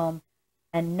 going home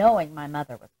and knowing my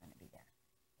mother was going to be there.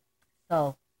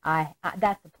 So I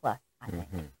that's a plus, I think.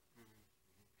 Mm-hmm.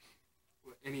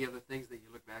 Well, any other things that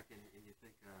you look back and you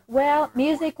think? Well,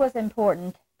 music was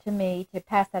important to me to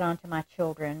pass that on to my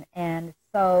children. And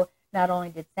so not only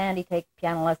did Sandi take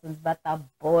piano lessons, but the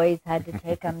boys had to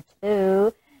take them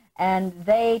too. And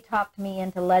they talked me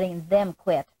into letting them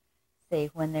quit, see,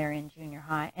 when they're in junior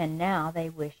high. And now they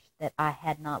wish that I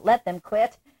had not let them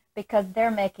quit, because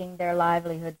they're making their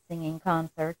livelihood singing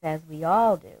concerts, as we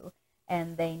all do,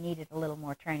 and they needed a little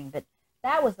more training. But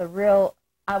that was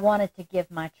I wanted to give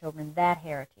my children that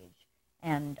heritage,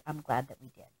 and I'm glad that we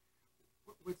did.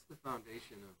 What's the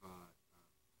foundation of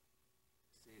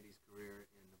Sandi's career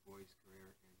and the boys'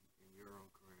 career and your own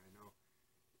career? I know,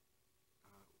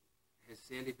 has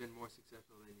Sandi been more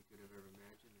successful than you could have ever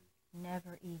imagined?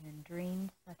 Never even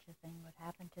dreamed such a thing would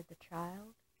happen to the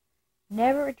child.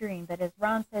 Never a dream. But as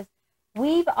Ron says,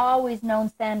 we've always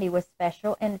known Sandi was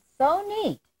special, and it's so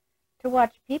neat to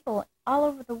watch people all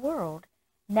over the world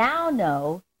now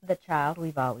know the child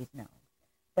we've always known.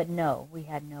 But no, we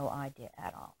had no idea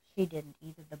at all. She didn't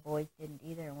either, the boys didn't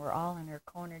either, and we're all in her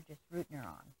corner just rooting her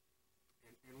on.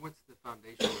 And what's the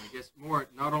foundation, I guess, more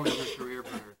not only her career,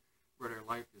 but her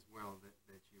life as well,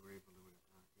 that you were able to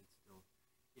instill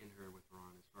in her with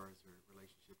Ron as far as her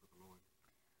relationship with the Lord?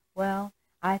 Well,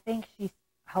 I think she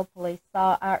hopefully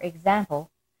saw our example,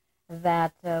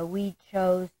 that we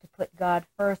chose to put God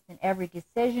first in every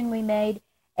decision we made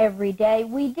every day.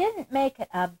 We didn't make it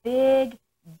a big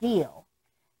deal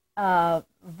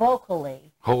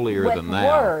vocally, holier with than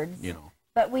thou, words, you know.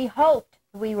 but we hoped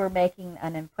we were making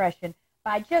an impression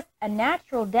by just a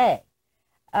natural day.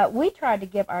 We tried to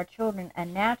give our children a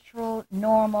natural,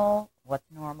 normal, what's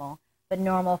normal, but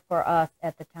normal for us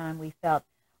at the time we felt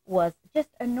was just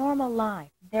a normal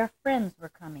life. Their friends were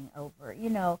coming over. You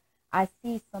know, I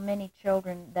see so many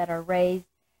children that are raised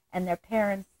and their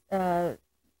parents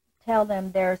tell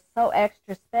them they're so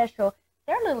extra special.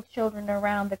 Their little children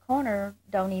around the corner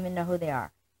don't even know who they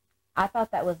are. I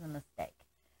thought that was a mistake.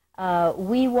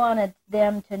 We wanted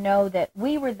them to know that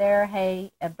we were there.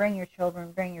 Hey, bring your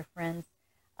children, bring your friends.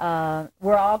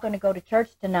 We're all going to go to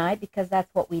church tonight because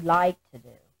that's what we like to do.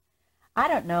 I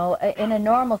don't know. In a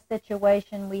normal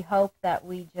situation, we hope that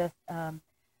we just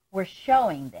were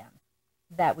showing them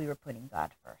that we were putting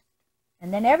God first.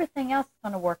 And then everything else is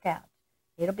going to work out.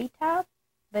 It'll be tough,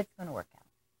 but it's going to work out.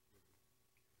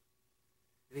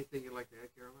 Anything you'd like to add,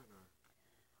 Carolyn?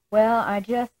 Or? Well, I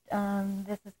just,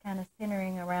 this is kind of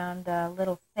centering around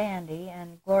little Sandi,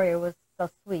 and Gloria was so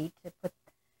sweet to put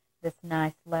this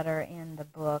nice letter in the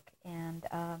book. And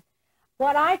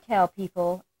what I tell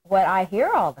people, what I hear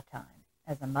all the time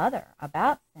as a mother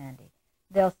about Sandi,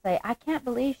 they'll say, I can't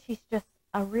believe she's just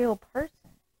a real person.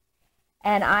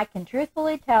 And I can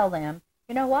truthfully tell them,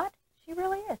 you know what? She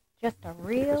really is just a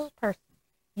real person.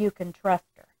 You can trust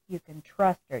her. You can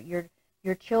trust her.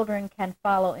 Your children can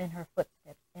follow in her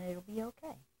footsteps, and it'll be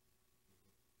okay.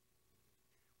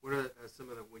 What are some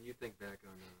of the, when you think back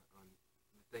on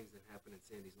the things that happened in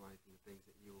Sandi's life and the things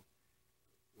that you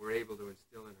were able to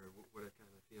instill in her, what are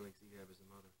kind of feelings you have as a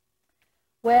mother?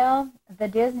 Well, the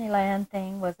Disneyland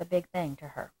thing was a big thing to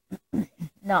her,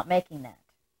 not making that.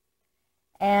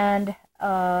 And,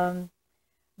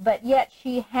 but yet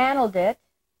she handled it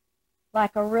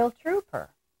like a real trooper,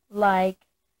 like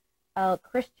a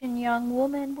Christian young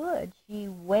woman would. She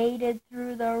waded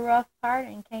through the rough part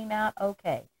and came out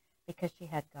okay because she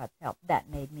had God's help. That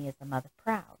made me as a mother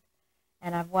proud.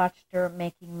 And I've watched her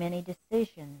making many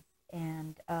decisions.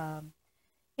 And,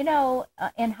 you know,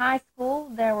 in high school,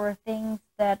 there were things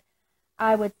that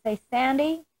I would say,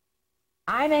 Sandi,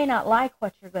 I may not like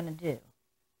what you're going to do,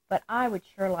 but I would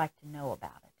sure like to know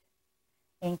about it.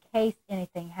 in case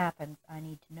anything happens, I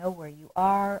need to know where you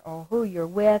are or who you're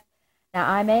with. Now,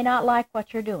 I may not like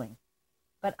what you're doing,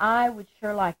 but I would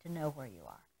sure like to know where you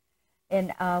are.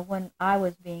 And when I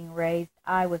was being raised,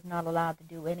 I was not allowed to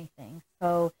do anything.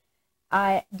 So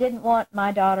I didn't want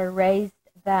my daughter raised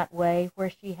that way where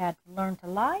she had to learn to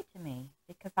lie to me,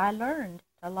 because I learned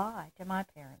to lie to my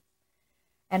parents.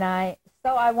 And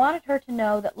so I wanted her to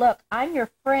know that, look, I'm your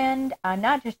friend. I'm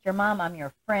not just your mom, I'm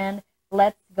your friend.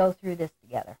 Let's go through this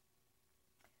together.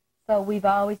 So we've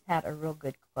always had a real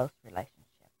good, close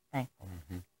relationship, thankfully.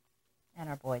 Mm-hmm. And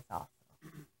our boys also.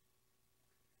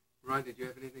 Ron, did you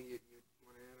have anything you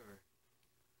want to add?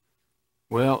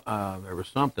 Well, there was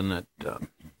something that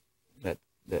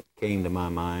came to my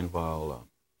mind while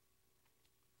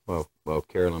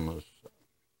Carolyn was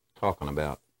talking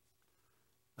about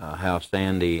how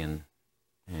Sandi and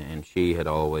she had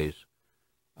always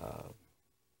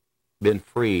been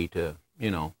free to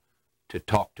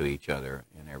talk to each other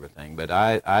and everything. But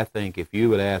I think if you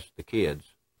would ask the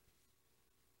kids,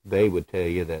 they would tell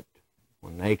you that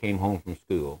when they came home from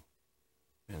school,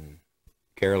 and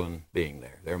Carolyn being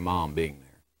there, their mom being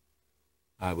there,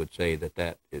 I would say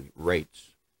that rates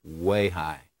way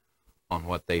high on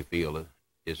what they feel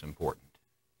is important.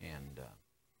 And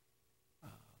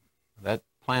that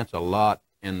plants a lot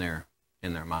in their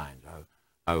minds.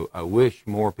 I wish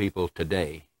more people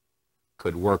today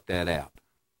could work that out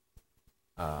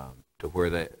to where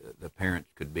the parents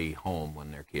could be home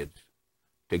when their kids,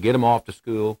 to get them off to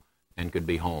school and could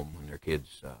be home when their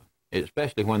kids,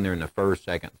 especially when they're in the first,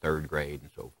 second, third grade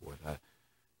and so forth.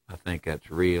 I think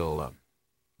that's real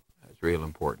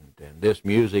important. And this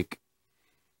music,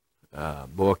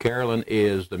 Carolyn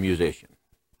is the musician,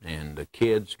 and the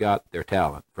kids got their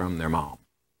talent from their mom.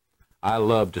 I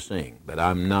love to sing, but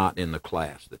I'm not in the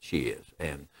class that she is,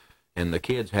 and the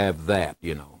kids have that,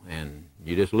 and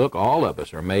you just look, all of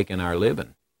us are making their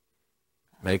living,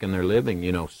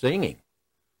 singing,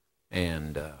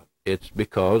 and it's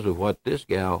because of what this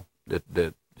gal,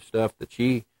 the stuff that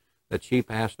she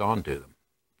passed on to them.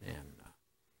 And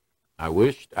I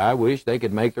wish they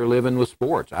could make their living with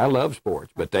sports. I love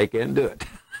sports, but they can't do it.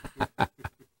 I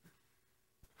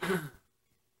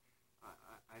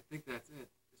think that's it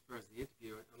as far as the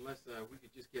interview. Unless we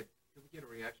could just get a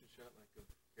reaction shot like of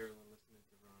Carolyn listening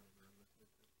to Ron and Ron listening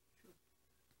to.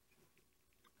 Sure.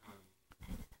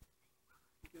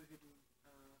 Go ahead and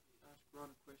ask Ron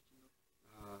a question.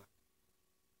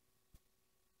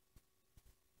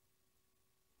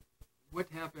 What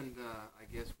happened, I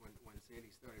guess, when Sandi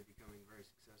started becoming very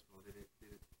successful? Did it,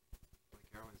 like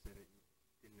Carolyn said, it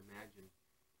didn't imagine?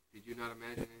 Did you not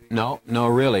imagine anything? No,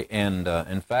 really. And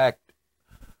in fact,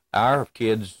 our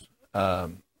kids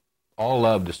all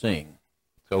love to sing.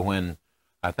 So when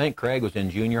I think Craig was in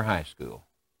junior high school,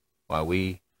 while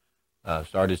we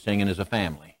started singing as a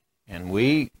family, and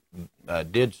we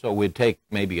did so, we'd take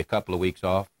maybe a couple of weeks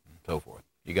off and so forth.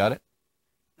 You got it?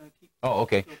 Oh,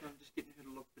 okay.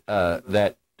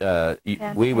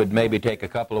 We would maybe take a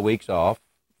couple of weeks off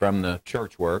from the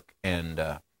church work, and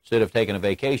instead of taking a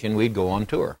vacation, we'd go on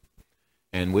tour.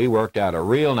 And we worked out a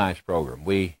real nice program.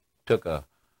 We took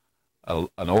an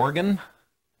organ,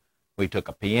 we took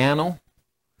a piano,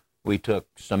 we took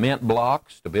cement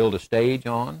blocks to build a stage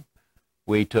on,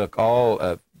 we took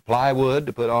all plywood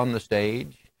to put on the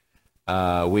stage,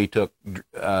 we took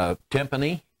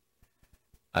timpani,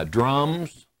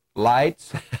 drums,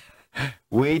 lights.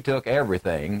 We took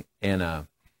everything, and I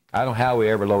don't know how we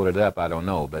ever loaded it up, I don't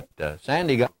know, but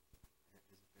Sandi got...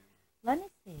 Let me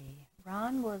see.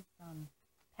 Ron was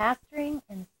pastoring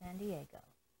in San Diego,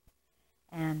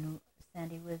 and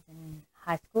Sandi was in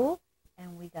high school,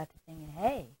 and we got to thinking,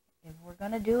 hey, if we're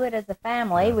going to do it as a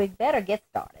family, we'd better get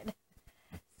started.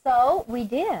 So we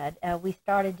did. We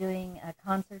started doing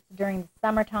concerts during the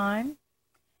summertime.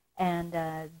 And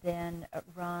then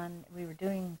Ron, we were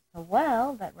doing so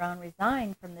well that Ron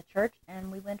resigned from the church,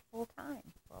 and we went full-time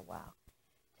for a while,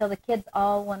 till the kids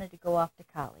all wanted to go off to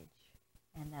college,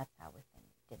 and that's how we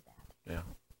did that. Yeah.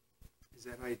 Is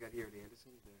that how you got here at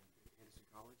Anderson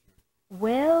College? Or?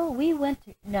 Well, we went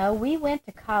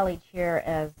to college here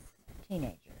as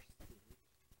teenagers.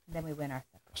 Mm-hmm. Then we went our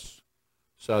separate.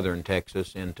 Southern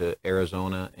Texas into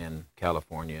Arizona and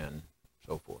California and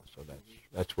so forth. So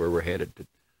that's where we're headed to.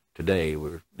 Today,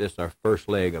 this is our first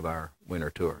leg of our winter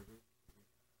tour.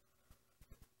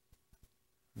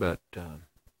 But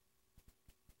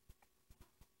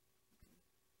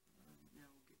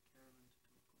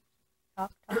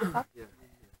talk. Yeah.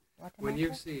 When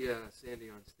you see Sandi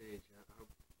on stage, how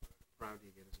proud do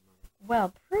you get as a mother?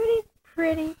 Well, pretty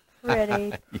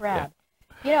proud.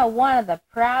 You know, one of the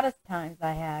proudest times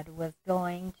I had was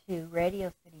going to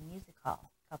Radio City Music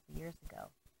Hall a couple years ago.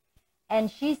 And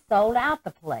she sold out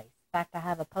the place. In fact, I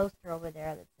have a poster over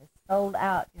there that says sold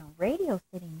out. You know, Radio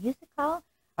City Music Hall,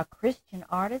 a Christian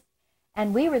artist.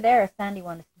 And we were there, Sandi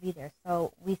wanted us to be there.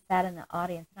 So we sat in the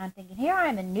audience, and I'm thinking, here I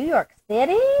am in New York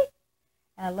City.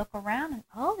 And I look around, and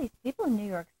all these people in New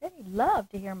York City love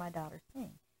to hear my daughter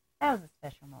sing. That was a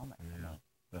special moment for me.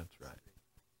 That's right.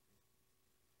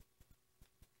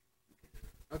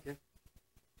 Okay.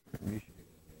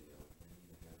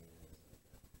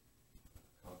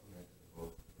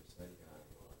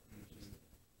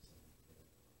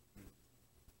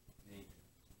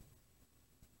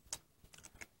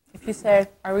 If you say,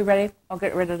 are we ready? I'll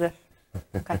get rid of this.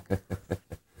 Okay.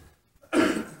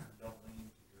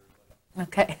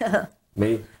 Okay.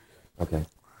 Me? Okay.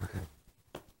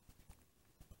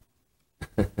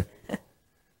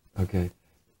 Okay.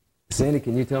 Sandi,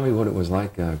 can you tell me what it was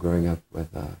like growing up with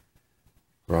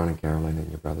Ron and Carolyn and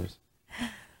your brothers?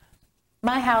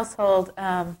 My household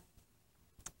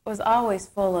was always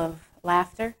full of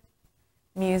laughter,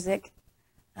 music.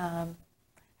 I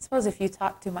suppose if you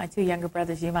talk to my two younger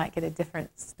brothers, you might get a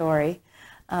different story.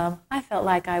 I felt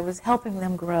like I was helping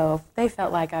them grow. They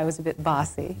felt like I was a bit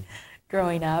bossy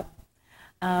growing up.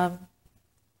 But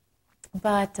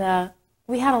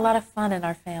we had a lot of fun in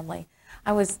our family.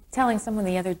 I was telling someone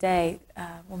the other day,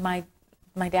 when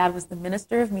my dad was the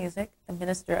minister of music, the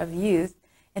minister of youth,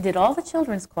 and did all the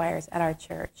children's choirs at our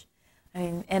church. I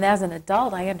mean, and as an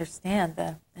adult, I understand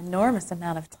the enormous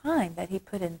amount of time that he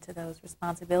put into those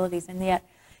responsibilities, and yet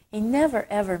he never,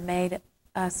 ever made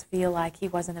us feel like he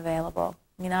wasn't available.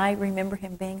 I mean, I remember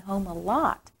him being home a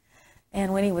lot,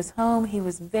 and when he was home, he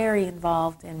was very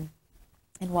involved in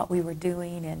what we were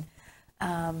doing,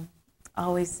 and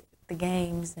always the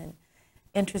games, and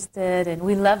interested, and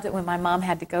we loved it when my mom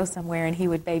had to go somewhere and he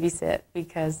would babysit,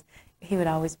 because he would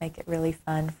always make it really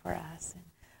fun for us. And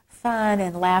fun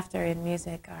and laughter and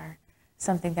music are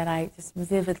something that I just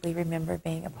vividly remember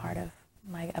being a part of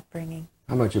my upbringing.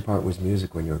 How much your part was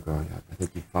music when you were growing up? I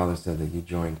think your father said that you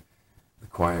joined the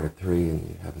choir at 3 and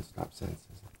you haven't stopped since.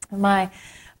 My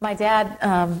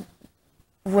dad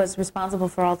was responsible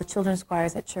for all the children's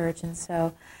choirs at church, and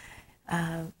so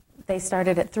they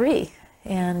started at 3.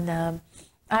 And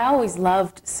I always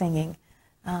loved singing.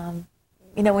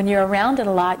 You know, when you're around it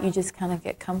a lot, you just kind of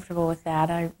get comfortable with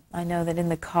that. I know that in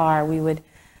the car we would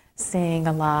sing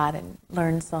a lot and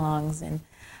learn songs. And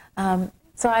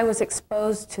so I was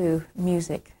exposed to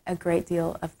music a great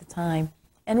deal of the time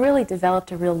and really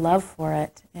developed a real love for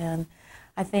it. And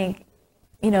I think,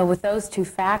 you know, with those two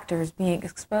factors, being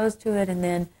exposed to it and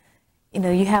then, you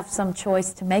know, you have some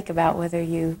choice to make about whether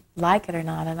you like it or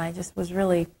not. And I just was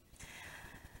really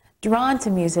drawn to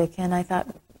music, and I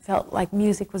felt like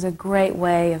music was a great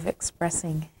way of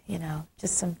expressing, you know,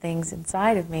 just some things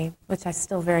inside of me, which I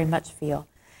still very much feel.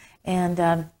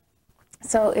 And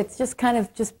so it's just kind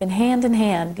of just been hand in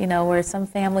hand, you know, where some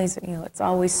families, you know, it's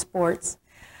always sports.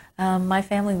 My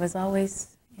family was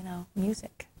always, you know,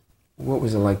 music. What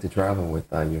was it like to travel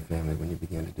with your family when you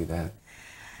began to do that?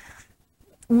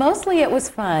 Mostly it was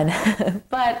fun,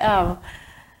 but,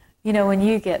 you know, when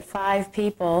you get 5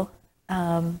 people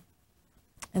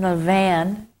in a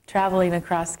van traveling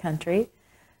across country,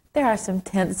 there are some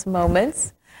tense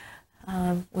moments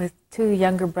with 2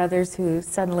 younger brothers who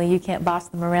suddenly you can't boss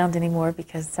them around anymore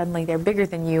because suddenly they're bigger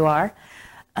than you are.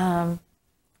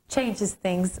 Changes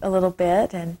things a little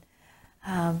bit, and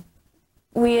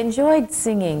we enjoyed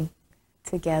singing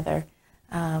together.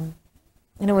 And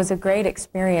it was a great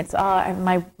experience.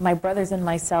 My brothers and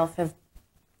myself have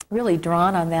really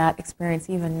drawn on that experience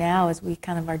even now as we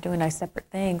kind of are doing our separate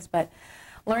things, but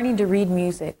learning to read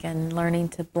music and learning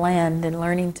to blend and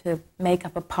learning to make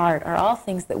up a part are all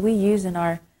things that we use in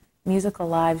our musical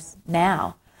lives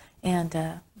now, and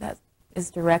that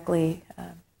is directly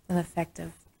an effect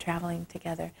of traveling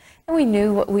together. And we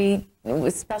knew what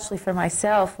especially for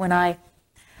myself, when I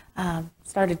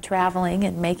started traveling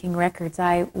and making records,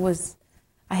 I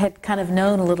had kind of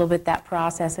known a little bit that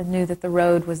process and knew that the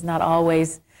road was not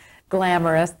always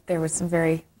glamorous. There was some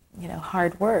very, you know,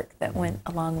 hard work that went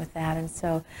along with that, and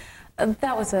so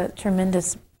that was a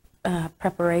tremendous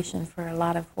preparation for a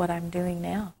lot of what I'm doing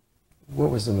now. What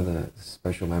were some of the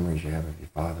special memories you have of your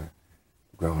father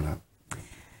growing up?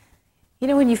 You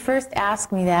know, when you first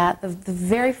ask me that, the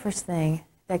very first thing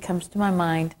that comes to my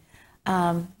mind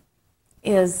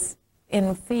is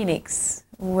in Phoenix,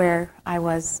 where I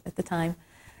was at the time.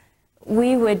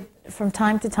 We would, from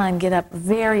time to time, get up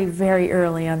very, very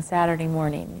early on Saturday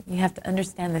morning. You have to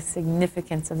understand the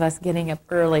significance of us getting up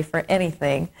early for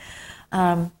anything.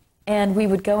 And we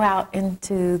would go out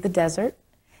into the desert,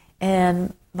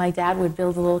 and my dad would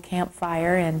build a little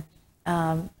campfire,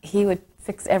 and he would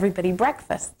fix everybody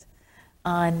breakfast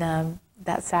on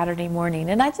that Saturday morning.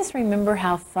 And I just remember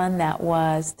how fun that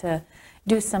was to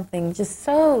do something just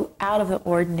so out of the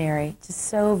ordinary, just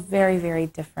so very, very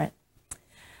different.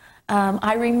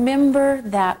 I remember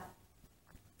that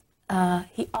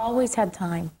he always had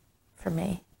time for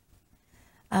me.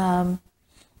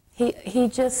 He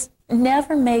just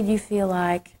never made me feel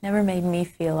like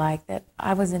that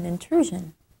I was an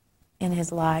intrusion in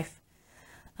his life.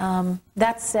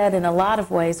 That's said in a lot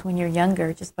of ways when you're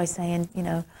younger, just by saying, you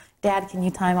know, Dad, can you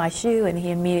tie my shoe? And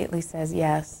he immediately says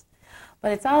yes.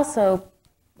 But it's also,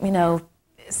 you know,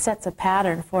 sets a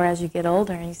pattern for as you get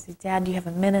older and you say, Dad, do you have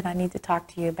a minute? I need to talk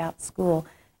to you about school.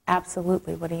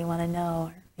 Absolutely. What do you want to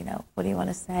know? Or, you know, what do you want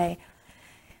to say?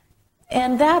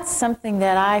 And that's something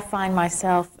that I find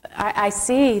myself, I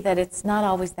see that it's not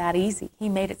always that easy. He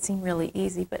made it seem really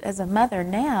easy. But as a mother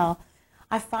now,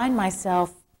 I find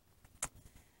myself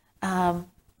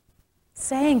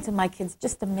saying to my kids,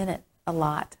 just a minute, a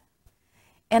lot.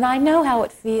 And I know how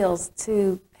it feels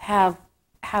to have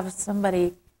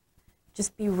somebody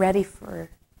just be ready for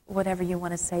whatever you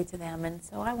want to say to them. And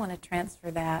so I want to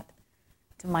transfer that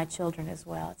to my children as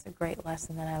well. It's a great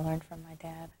lesson that I learned from my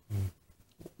dad.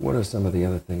 What are some of the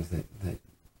other things that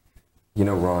you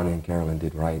know Ron and Carolyn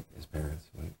did right as parents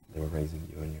when they were raising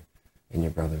you and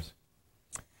your brothers?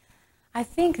 I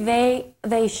think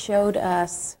they showed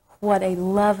us what a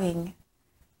loving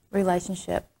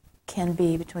relationship can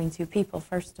be between two people,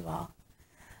 first of all.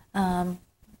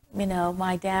 You know,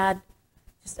 my dad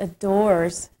just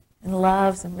adores and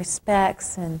loves and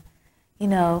respects, and, you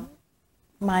know,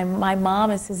 my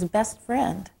mom is his best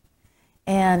friend.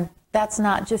 And that's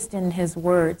not just in his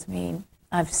words. I mean,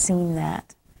 I've seen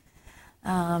that.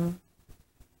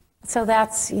 So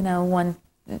that's, you know,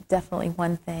 definitely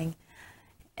one thing.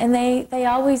 And they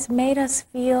always made us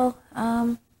feel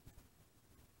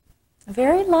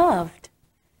very loved,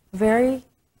 very,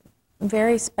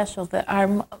 very special.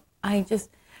 I just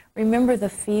remember the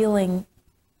feeling,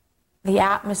 the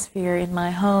atmosphere in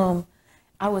my home.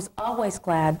 I was always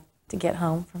glad to get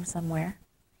home from somewhere.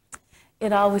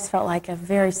 It always felt like a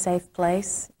very safe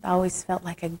place. It always felt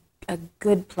like a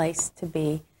good place to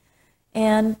be.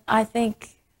 And I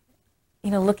think, you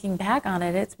know, looking back on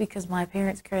it, it's because my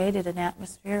parents created an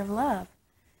atmosphere of love.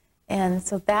 And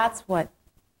so that's what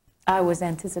I was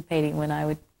anticipating when I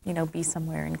would, you know, be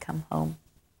somewhere and come home.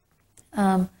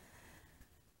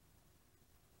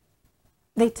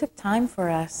 They took time for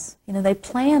us. You know, they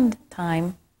planned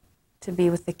time to be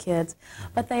with the kids,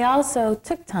 but they also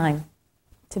took time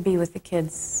to be with the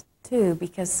kids too,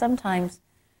 because sometimes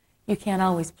you can't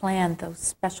always plan those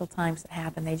special times that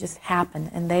happen. They just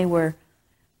happen, and they were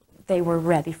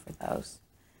ready for those.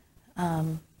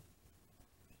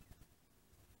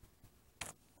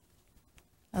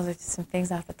 Those are just some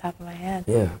things off the top of my head.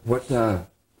 Yeah. What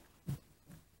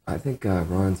I think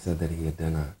Ron said that he had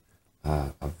done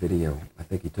a video. I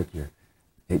think he took your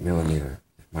 8mm.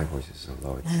 My voice is so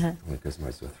low, it's only because of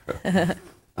my sore throat.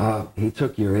 He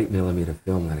took your 8mm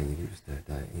film that he used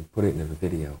and put it into the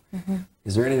video. Mm-hmm.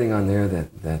 Is there anything on there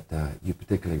that you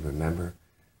particularly remember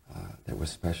that was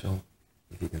special?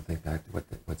 If you can think back to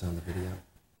what's on the video.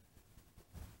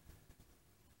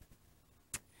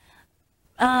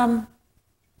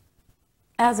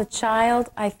 As a child,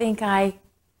 I think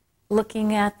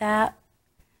looking at that,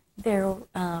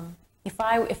 if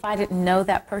I didn't know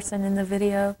that person in the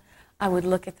video, I would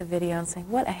look at the video and say,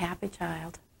 what a happy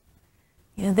child.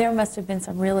 You know, there must have been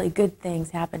some really good things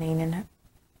happening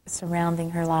surrounding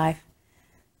her life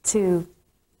to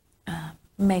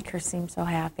make her seem so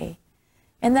happy.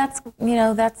 And that's, you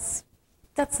know, that's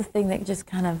the thing that just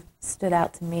kind of stood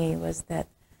out to me, was that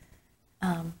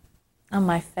on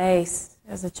my face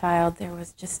as a child there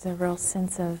was just a real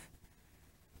sense of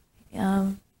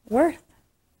worth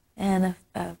and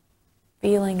a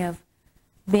feeling of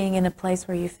being in a place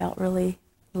where you felt really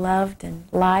loved and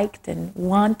liked and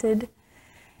wanted.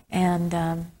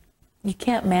 And you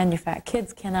can't manufacture,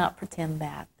 kids cannot pretend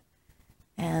that.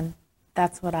 And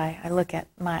that's what I look at,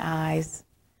 my eyes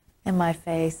and my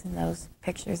face in those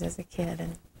pictures as a kid,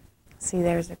 and see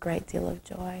there's a great deal of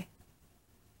joy.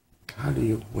 How do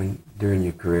you, during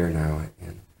your career now,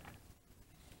 and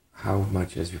how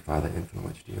much has your father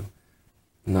influenced you?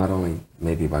 Not only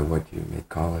maybe by what you may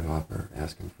call him up or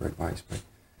ask him for advice, but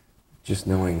just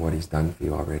knowing what he's done for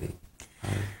you already.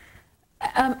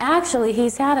 Actually,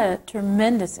 he's had a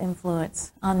tremendous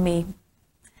influence on me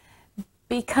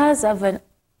because of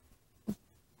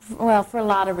for a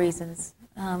lot of reasons.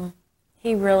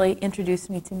 He really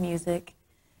introduced me to music,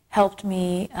 helped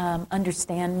me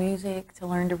understand music, to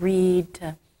learn to read,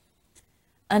 to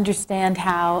understand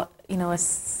how, you know, a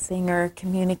singer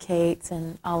communicates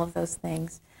and all of those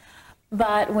things.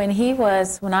 But when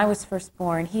I was first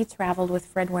born, he traveled with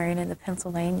Fred Waring and the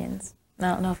Pennsylvanians. I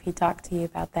don't know if he talked to you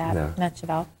about that much at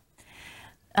all.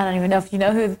 I don't even know if you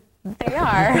know who they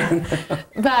are,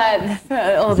 but for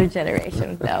an older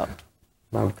generation, no.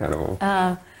 I'm kind of old.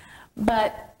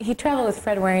 But he traveled with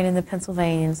Fred Waring and the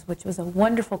Pennsylvanians, which was a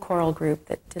wonderful choral group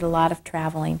that did a lot of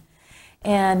traveling.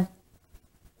 And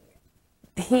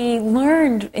he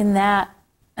learned in that,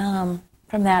 from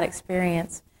that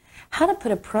experience, how to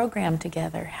put a program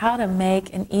together, how to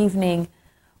make an evening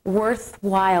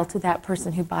worthwhile to that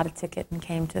person who bought a ticket and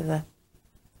came to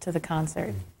the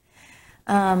concert.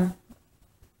 And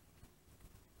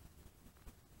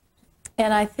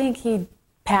I think he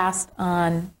passed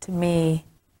on to me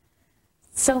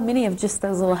so many of just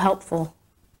those little helpful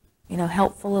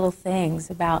little things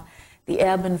about the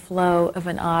ebb and flow of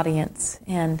an audience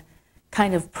and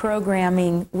kind of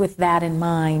programming with that in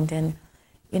mind. And,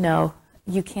 you know,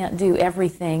 you can't do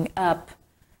everything up.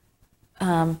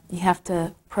 You have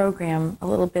to program a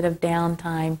little bit of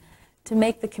downtime to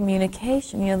make the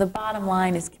communication. You know, the bottom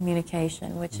line is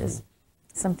communication, which is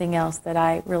something else that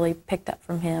I really picked up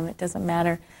from him. It doesn't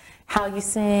matter how you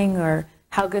sing or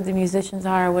how good the musicians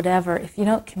are or whatever. If you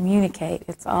don't communicate,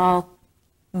 it's all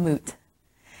moot.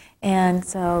 And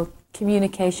so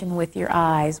communication with your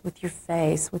eyes, with your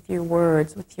face, with your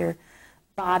words, with your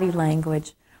body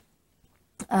language,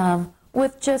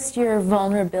 with just your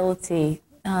vulnerability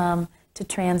to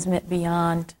transmit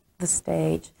beyond the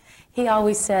stage. He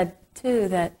always said, too,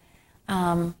 that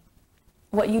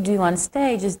what you do on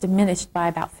stage is diminished by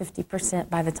about 50%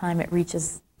 by the time it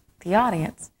reaches the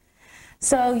audience.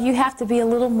 So you have to be a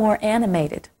little more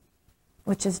animated,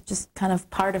 which is just kind of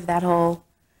part of that whole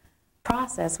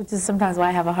process, which is sometimes why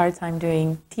I have a hard time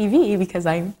doing TV, because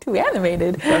I'm too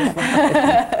animated.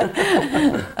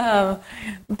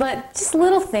 But just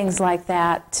little things like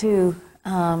that to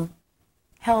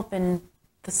help in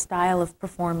the style of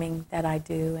performing that I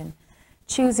do, and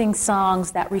choosing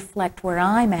songs that reflect where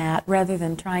I'm at rather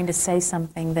than trying to say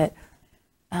something that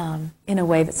in a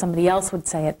way that somebody else would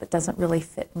say it but doesn't really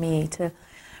fit me, to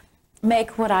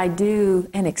make what I do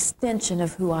an extension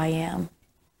of who I am.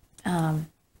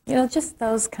 You know, just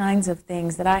those kinds of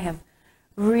things that I have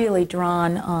really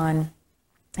drawn on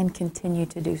and continue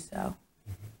to do so.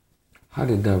 How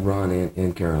did Ron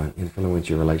and Carolyn influence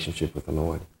your relationship with the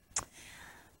Lord?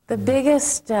 The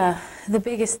biggest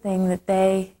thing that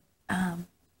they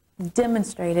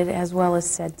demonstrated as well as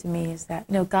said to me is that,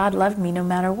 you know, God loved me no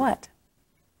matter what.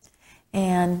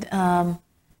 And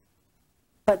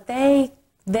but they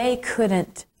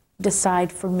couldn't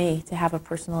decide for me to have a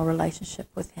personal relationship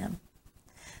with him.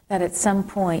 That at some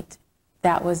point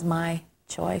that was my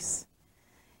choice.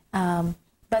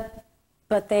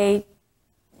 But they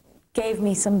gave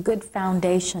me some good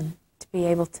foundation to be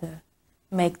able to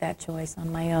make that choice on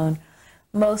my own,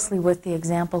 mostly with the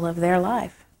example of their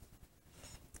life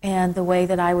and the way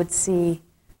that I would see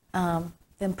them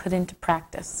put into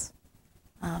practice.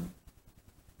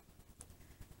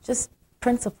 Just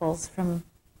principles from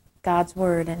God's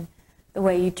Word, and the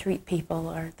way you treat people,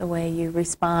 or the way you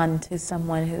respond to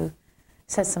someone who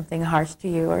says something harsh to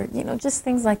you, or, you know, just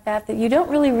things like that that you don't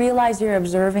really realize you're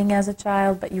observing as a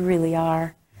child, but you really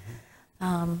are.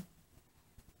 And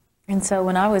so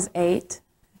when I was 8,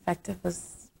 in fact, it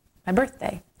was my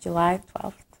birthday, July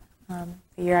 12th,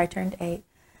 the year I turned 8,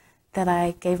 that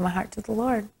I gave my heart to the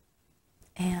Lord.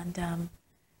 And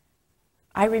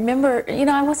I remember, you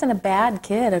know, I wasn't a bad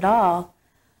kid at all,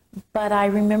 but I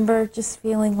remember just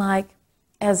feeling like,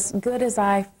 as good as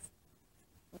I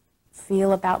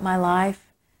feel about my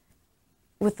life,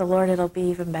 with the Lord it'll be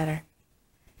even better.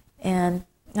 And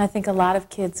I think a lot of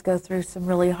kids go through some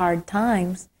really hard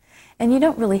times, and you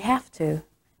don't really have to.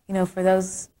 You know, for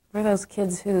those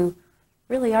kids who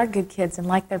really are good kids and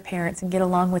like their parents and get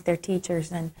along with their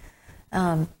teachers, and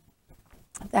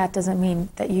that doesn't mean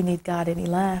that you need God any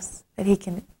less, that he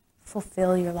can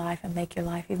fulfill your life and make your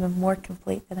life even more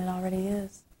complete than it already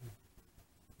is.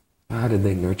 How did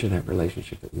they nurture that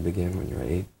relationship that you began when you were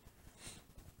 8?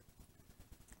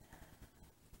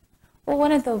 Well,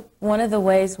 one of the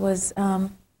ways was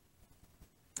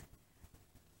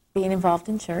being involved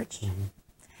in church. Mm-hmm.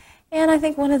 And I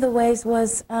think one of the ways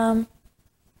was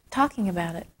talking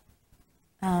about it.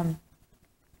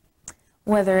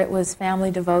 Whether it was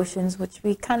family devotions, which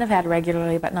we kind of had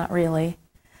regularly, but not really.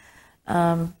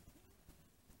 One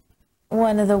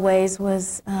of the ways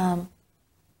was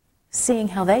seeing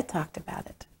how they talked about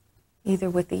it, either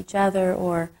with each other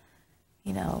or,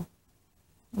 you know,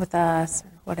 with us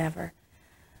or whatever.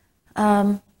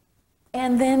 And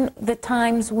then the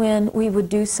times when we would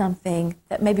do something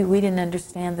that maybe we didn't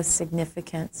understand the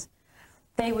significance,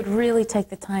 they would really take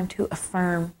the time to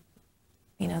affirm,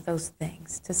 you know, those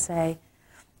things, to say,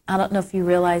 I don't know if you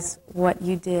realize what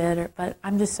you did, but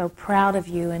I'm just so proud of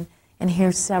you, and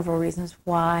here's several reasons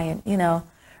why, and, you know,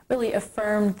 really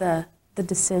affirmed the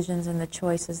decisions and the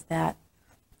choices that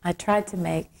I tried to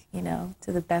make, you know,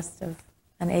 to the best of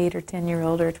an 8 or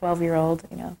 10-year-old or a 12-year-old,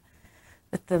 you know,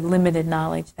 with the limited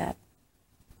knowledge that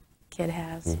kid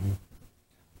has. Mm-hmm.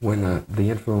 When the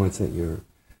influence that your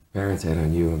parents had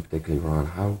on you, and particularly Ron,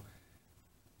 how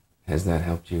has that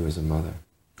helped you as a mother?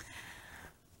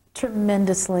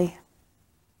 Tremendously.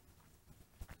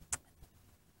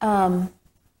 To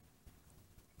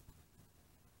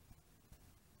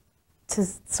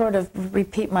sort of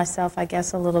repeat myself, I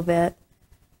guess, a little bit,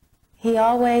 he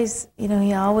always, you know,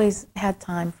 he always had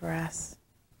time for us.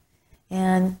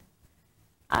 And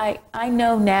I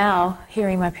know now,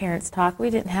 hearing my parents talk, we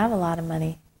didn't have a lot of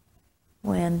money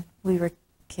when we were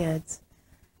kids.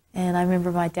 And I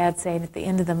remember my dad saying at the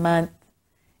end of the month,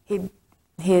 he'd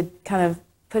kind of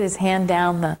put his hand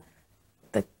down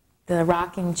the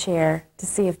rocking chair to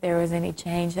see if there was any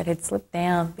change that had slipped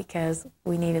down because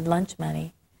we needed lunch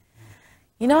money.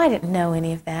 You know, I didn't know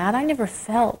any of that. I never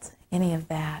felt any of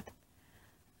that,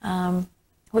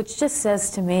 which just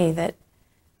says to me that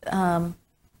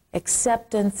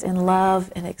acceptance and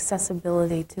love and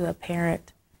accessibility to a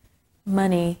parent,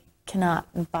 money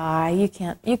cannot buy. You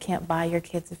can't buy your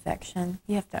kids' affection.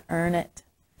 You have to earn it.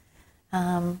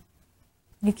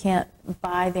 You can't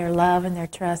buy their love and their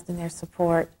trust and their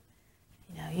support.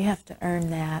 You know, you have to earn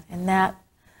that. And that,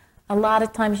 a lot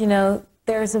of times, you know,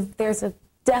 there's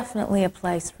definitely a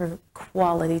place for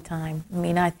quality time. I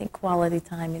mean, I think quality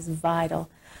time is vital.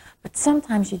 But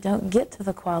sometimes you don't get to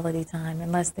the quality time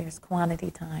unless there's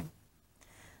quantity time.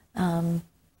 And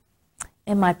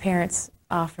my parents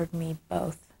offered me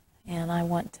both. And I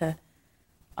want to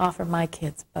offer my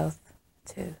kids both,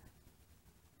 too.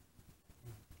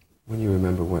 When you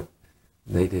remember what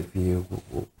they did for you,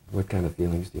 what kind of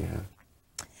feelings do you have?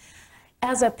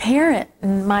 As a parent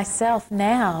myself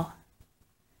now,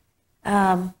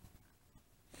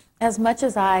 as much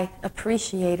as I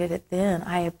appreciated it then,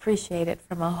 I appreciate it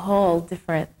from a whole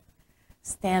different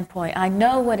standpoint. I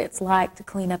know what it's like to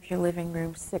clean up your living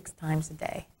room 6 times a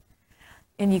day.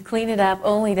 And you clean it up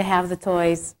only to have the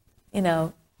toys, you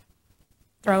know,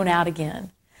 thrown out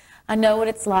again. I know what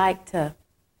it's like to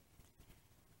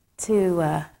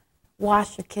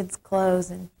wash your kids'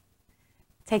 clothes and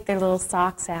take their little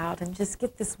socks out and just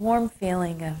get this warm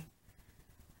feeling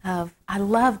of I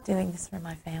love doing this for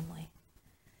my family.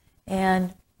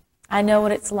 And I know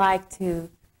what it's like to,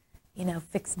 you know,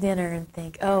 fix dinner and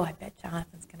think, oh, I bet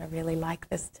Jonathan's going to really like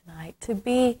this tonight.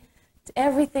 To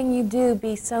everything you do,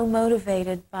 be so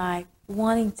motivated by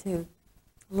wanting to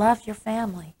love your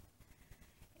family.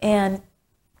 And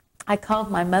I called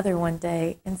my mother one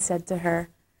day and said to her,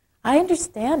 I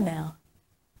understand now.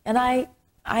 And I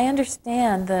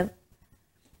understand the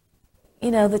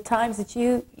times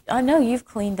that I know you've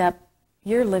cleaned up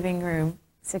your living room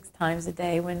 6 times a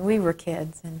day when we were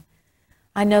kids. And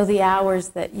I know the hours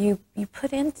that you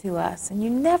put into us, and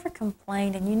you never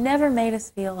complained, and you never made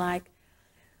us feel like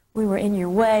we were in your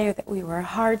way or that we were a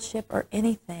hardship or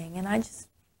anything. And I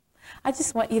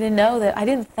just want you to know that I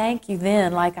didn't thank you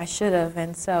then like I should have.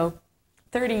 And so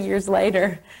 30 years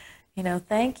later, you know,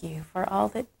 thank you for all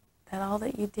that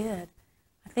you did.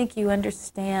 I think you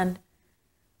understand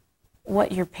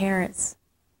what your parents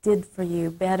did for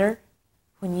you better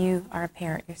when you are a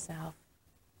parent yourself.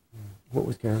 What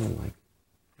was Carolyn like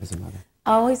as a mother?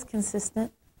 Always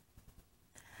consistent.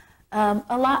 A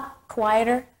lot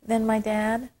quieter than my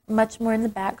dad, much more in the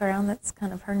background. That's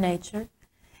kind of her nature.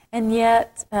 And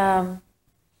yet,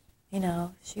 you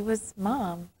know, she was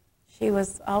mom. She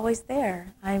was always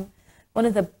there. One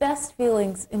of the best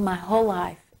feelings in my whole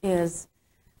life is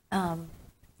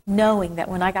knowing that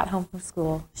when I got home from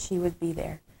school, she would be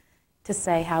there to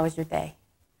say, how was your day?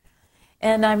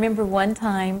 And I remember one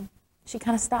time, she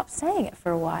kind of stopped saying it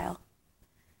for a while.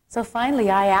 So finally,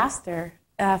 I asked her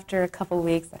after a couple of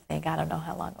weeks, I don't know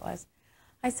how long it was.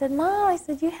 I said, Mom,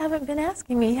 you haven't been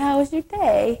asking me, how was your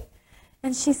day?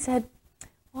 And she said,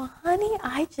 well, honey,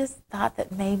 I just thought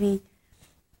that maybe,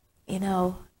 you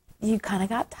know, you kind of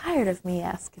got tired of me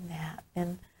asking that.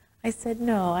 And I said,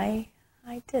 no, I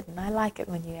didn't. I like it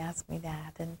when you ask me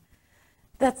that. And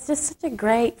that's just such a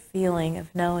great feeling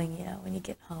of knowing, you know, when you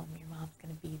get home, your mom's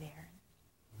going to be there.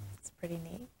 It's pretty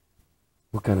neat.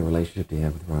 What kind of relationship do you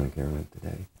have with Ron and Carolyn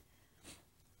today?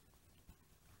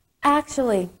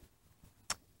 Actually,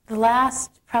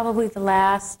 probably the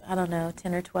last, I don't know,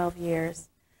 10 or 12 years,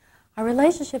 our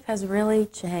relationship has really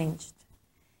changed.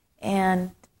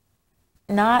 And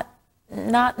not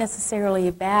necessarily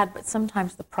bad, but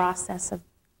sometimes the process of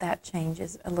that change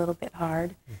is a little bit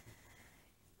hard.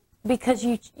 Because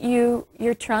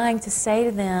you're trying to say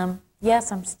to them,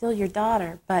 yes, I'm still your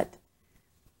daughter, but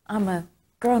I'm a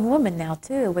grown woman now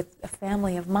too, with a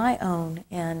family of my own,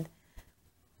 and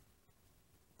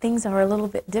things are a little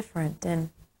bit different. And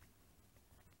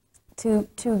to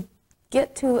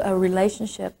get to a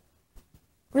relationship,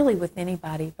 really with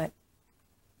anybody, but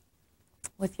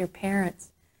with your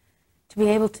parents, to be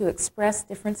able to express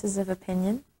differences of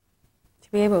opinion,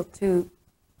 to be able to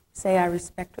say, I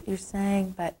respect what you're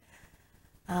saying, but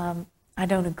I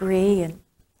don't agree, and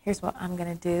here's what I'm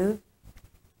going to do.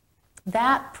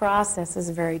 That process is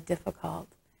very difficult.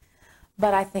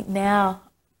 But I think now,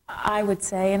 I would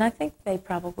say, and I think they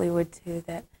probably would too,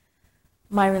 that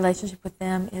my relationship with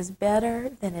them is better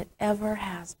than it ever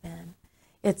has been.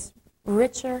 It's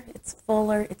richer, it's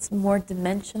fuller, it's more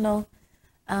dimensional.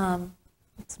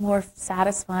 It's more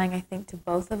satisfying, I think, to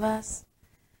both of us.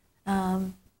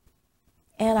 And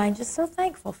I'm just so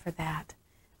thankful for that.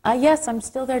 Yes, I'm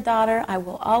still their daughter. I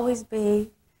will always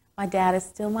be. My dad is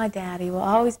still my daddy, will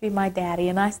always be my daddy,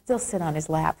 and I still sit on his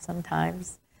lap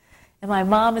sometimes. And my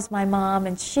mom is my mom,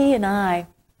 and she and I,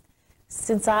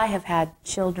 since I have had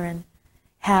children,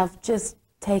 have just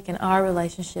taken our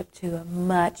relationship to a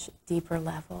much deeper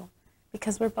level,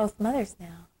 because we're both mothers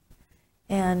now.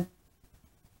 And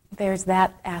there's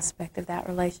that aspect of that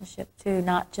relationship too,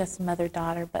 not just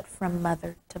mother-daughter, but from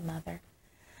mother to mother.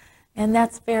 And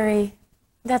that's very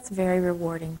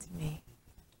rewarding to me.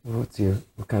 Well,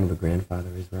 what kind of a grandfather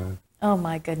is Ron? Oh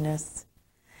my goodness.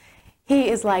 He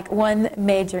is like one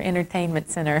major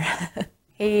entertainment center.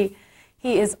 He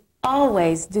is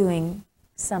always doing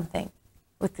something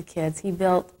with the kids. He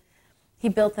built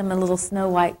them a little Snow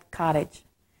White cottage.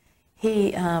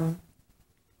 He's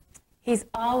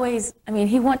always,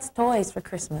 he wants toys for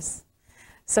Christmas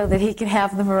so that he can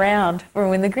have them around for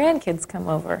when the grandkids come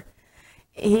over.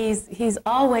 He's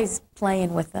always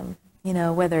playing with them,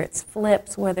 whether it's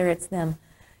flips, whether it's them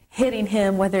hitting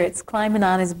him, whether it's climbing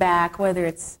on his back, whether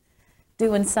it's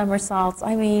doing somersaults.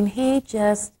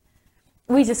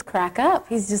 We just crack up.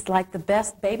 He's just like the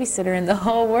best babysitter in the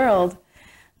whole world.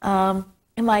 And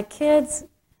my kids,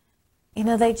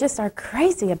 they just are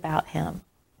crazy about him.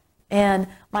 And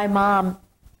my mom,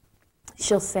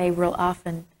 she'll say real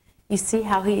often, you see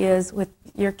how he is with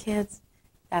your kids?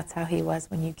 That's how he was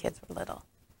when you kids were little.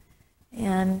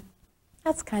 And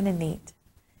that's kind of neat.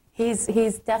 He's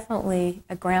definitely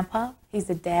a grandpa, he's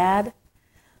a dad,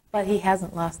 but he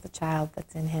hasn't lost the child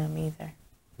that's in him either.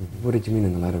 Mm-hmm. What did you mean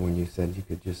in the letter when you said you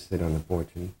could just sit on the porch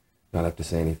and not have to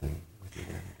say anything with your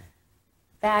grandmother?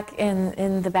 Back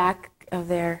in the back of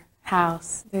their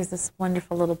house, there's this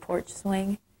wonderful little porch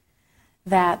swing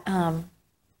that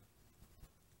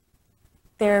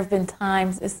there have been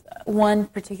times, one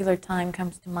particular time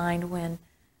comes to mind when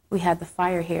we had the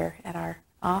fire here at our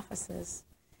offices.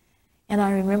 And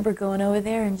I remember going over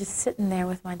there and just sitting there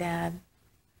with my dad,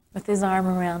 with his arm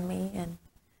around me, and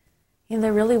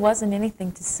there really wasn't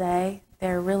anything to say.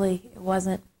 There really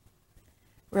wasn't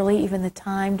really even the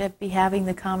time to be having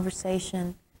the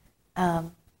conversation.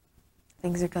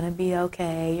 Things are going to be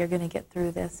okay, you're going to get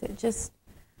through this. It just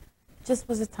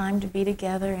was a time to be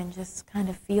together and just kind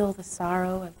of feel the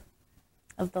sorrow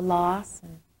of the loss,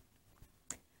 and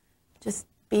just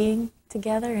being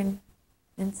together and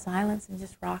in silence and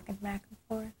just rocking back and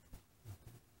forth.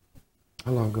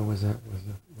 How long ago was that?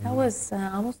 That was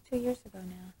almost 2 years ago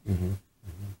now. Mm-hmm.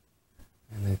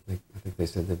 Mm-hmm. And I think they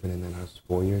said they've been in that house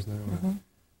 4 years now? Or? Mm-hmm.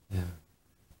 Yeah.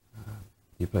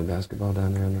 You play basketball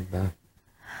down there in the back?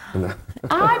 No.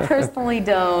 I personally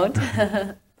don't,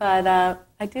 but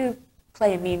I do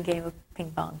play a mean game of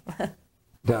ping pong.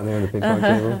 Down there in the ping pong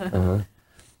table? Uh-huh.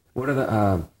 What are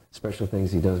the special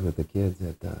things he does with the kids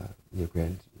at your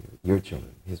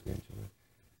children, his grandchildren?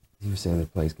 You were saying that he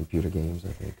plays computer games, I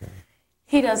think.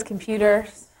 He does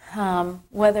computers,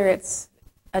 whether it's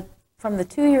from the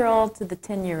 2-year-old to the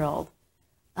 10-year-old,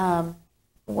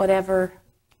 whatever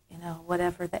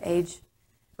the age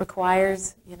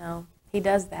requires, he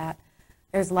does that.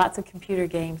 There's lots of computer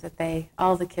games that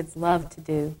all the kids love to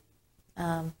do.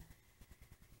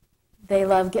 They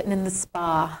love getting in the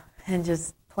spa and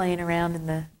just playing around in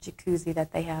the jacuzzi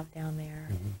that they have down there,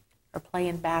 mm-hmm. or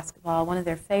playing basketball. One of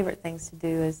their favorite things to do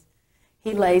is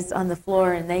he lays on the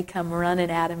floor and they come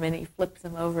running at him and he flips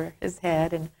them over his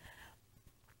head. And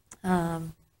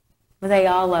but they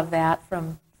all love that,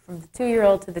 from the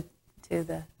 2-year-old to the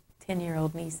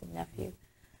 10-year-old niece and nephew.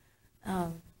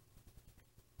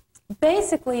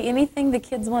 basically anything the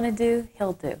kids want to do,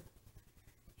 he'll do.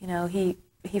 You know, he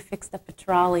fixed up a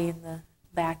trolley in the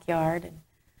backyard and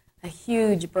a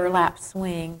huge burlap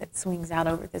swing that swings out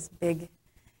over this big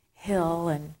hill,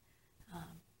 and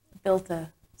built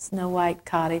a Snow White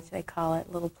cottage, they call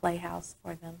it, little playhouse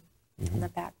for them on the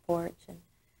back porch. And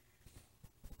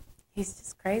he's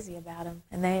just crazy about them,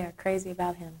 and they are crazy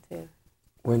about him too.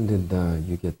 When did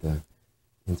you get the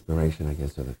inspiration, I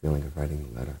guess, or the feeling of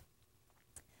writing the letter?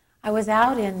 I was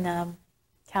out in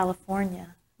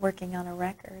California working on a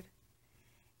record,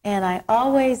 and I've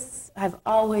always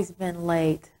been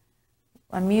late.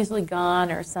 I'm usually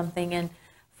gone or something, and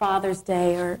Father's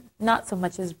Day, or not so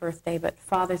much his birthday, but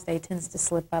Father's Day tends to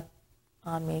slip up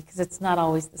on me because it's not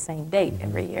always the same date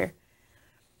every year.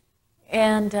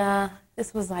 And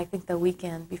this was, I think, the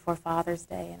weekend before Father's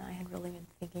Day, and I had really been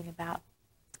thinking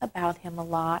about him a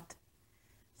lot,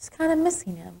 just kind of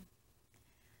missing him.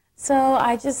 So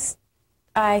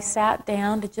I sat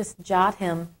down to just jot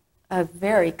him a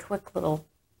very quick little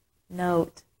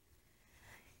note.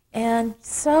 And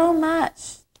so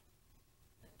much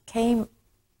came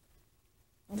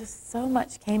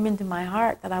into my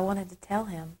heart that I wanted to tell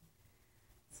him.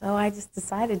 So I just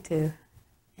decided to.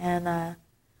 And I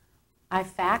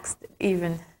faxed it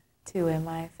even to him.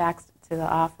 I faxed it to the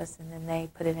office, and then they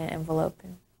put it in an envelope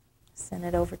and sent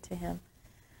it over to him.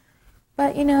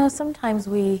 But, you know, sometimes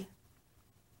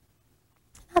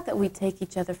not that we take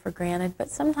each other for granted, but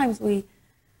sometimes we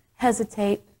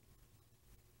hesitate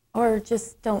or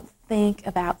just don't think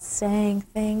about saying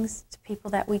things to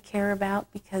people that we care about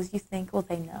because you think, well,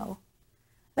 they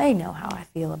know how I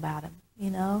feel about them, you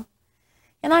know.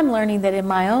 And I'm learning that in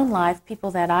my own life,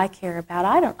 people that I care about,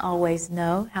 I don't always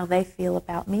know how they feel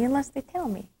about me unless they tell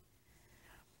me.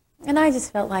 And I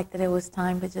just felt like that it was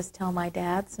time to just tell my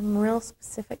dad some real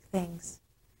specific things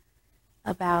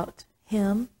about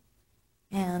him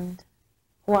and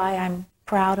why I'm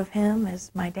proud of him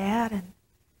as my dad and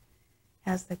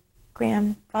as the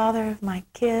grandfather of my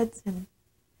kids, and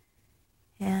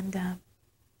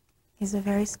he's a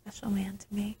very special man to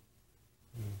me.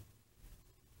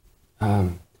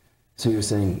 So you were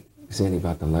saying, Sandi,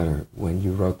 about the letter. When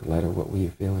you wrote the letter, what were you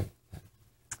feeling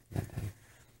that day?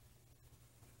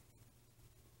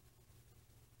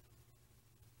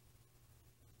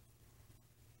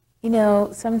 You know,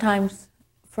 sometimes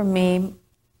for me,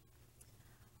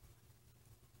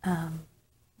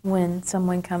 when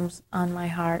someone comes on my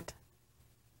heart,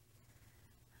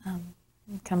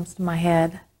 it comes to my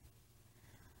head,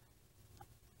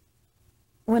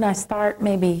 when I start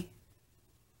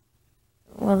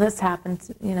this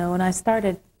happens, you know, when I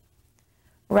started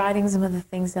writing some of the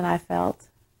things that I felt,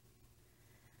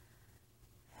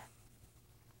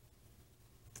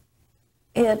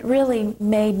 it really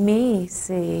made me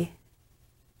see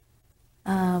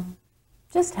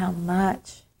just how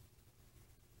much,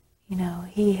 you know,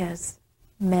 he has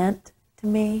meant to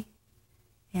me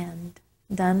and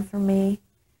done for me.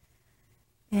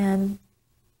 And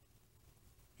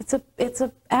it's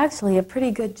actually a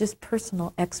pretty good just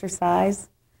personal exercise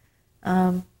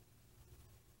to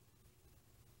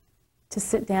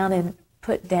sit down and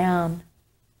put down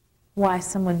why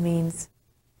someone means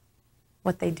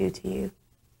what they do to you.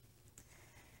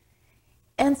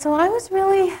 And so I was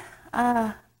really,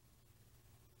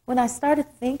 when I started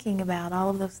thinking about all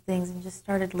of those things and just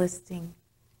started listing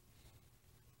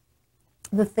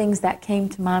the things that came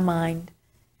to my mind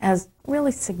as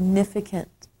really significant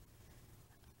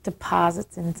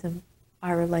deposits into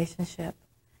our relationship,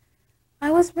 I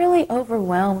was really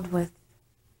overwhelmed with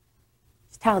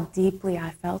just how deeply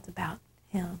I felt about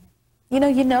him. You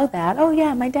know that. Oh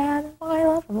yeah, my dad, oh, I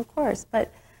love him, of course.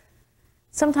 But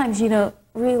sometimes you don't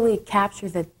really capture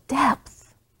the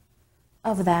depth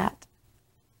of that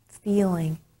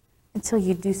feeling until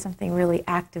you do something really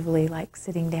actively, like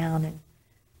sitting down and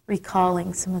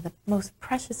recalling some of the most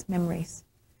precious memories.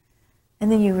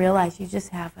 And then you realize you just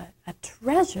have a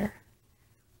treasure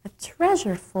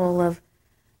full of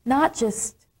not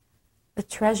just the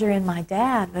treasure in my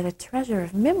dad, but a treasure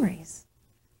of memories.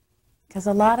 Because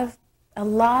a lot of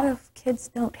kids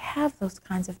don't have those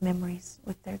kinds of memories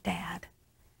with their dad.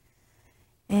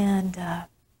 And,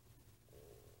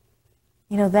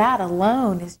 you know, that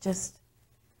alone is just,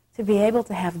 to be able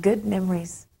to have good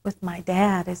memories with my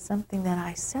dad is something that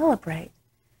I celebrate.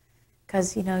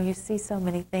 Because, you know, you see so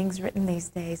many things written these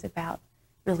days about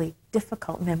really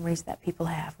difficult memories that people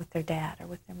have with their dad or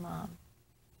with their mom.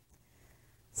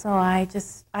 So I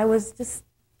was just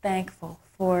thankful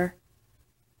for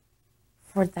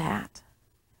that,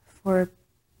 for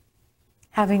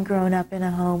having grown up in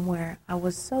a home where I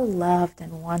was so loved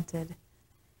and wanted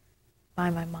by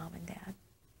my mom and dad.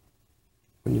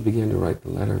 when you began to write the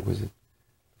letter, was it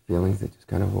feelings that just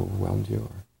kind of overwhelmed you?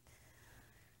 Or?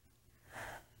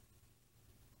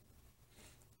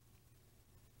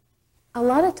 A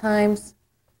lot of times,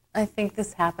 I think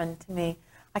this happened to me.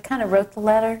 I kind of wrote the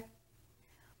letter,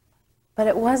 but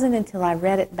it wasn't until I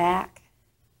read it back,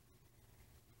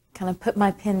 kind of put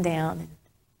my pen down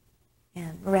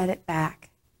and read it back,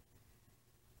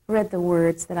 read the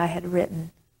words that I had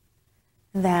written,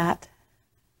 that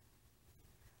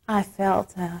I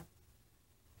felt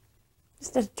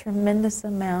just a tremendous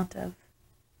amount of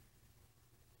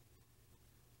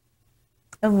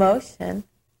emotion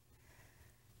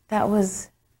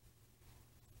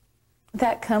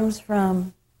that comes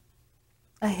from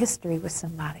a history with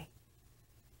somebody.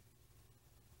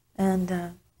 And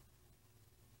I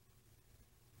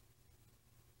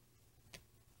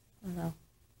don't know,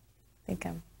 I think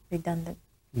I'm redundant.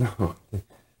 No.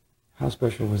 How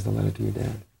special was the letter to your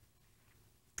dad?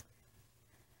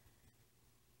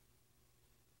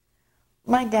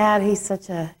 My dad, he's such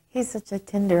a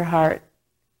tender heart.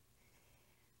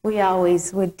 We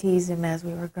always would tease him as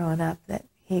we were growing up that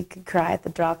he could cry at the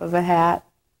drop of a hat,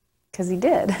 because he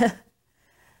did.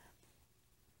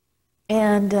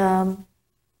 And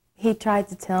he tried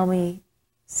to tell me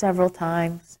several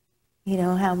times, you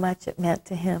know, how much it meant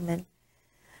to him. And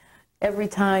every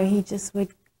time he just would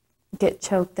get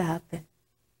choked up.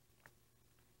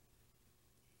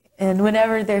 And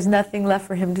whenever there's nothing left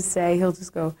for him to say, he'll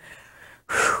just go,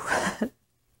 whew.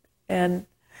 And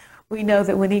we know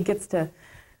that when he gets to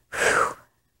whew,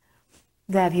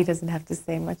 that he doesn't have to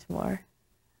say much more,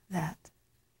 that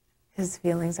his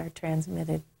feelings are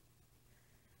transmitted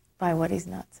by what he's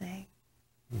not saying.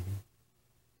 Mm-hmm.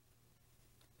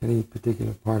 Any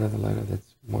particular part of the letter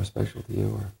that's more special to you?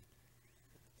 Or?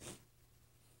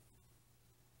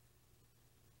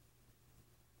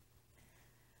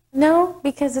 No,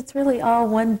 because it's really all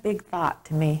one big thought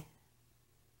to me.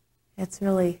 It's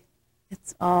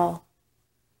all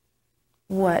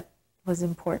what was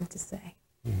important to say.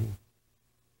 Mm-hmm.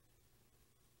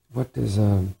 What does,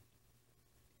 when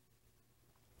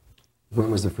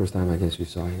was the first time, I guess, you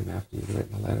saw him after you'd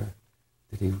written the letter?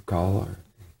 Did he call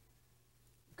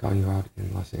you out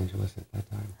in Los Angeles at that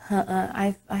time?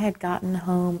 I had gotten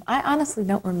home. I honestly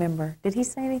don't remember. Did he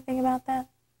say anything about that?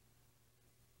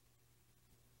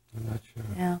 I'm not sure.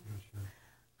 Yeah.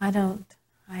 I'm not sure.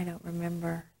 I don't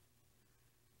remember.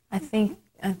 I think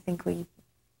we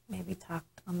maybe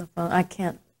talked on the phone. I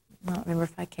not remember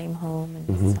if I came home and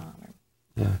Mm-hmm. saw him.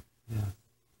 Yeah.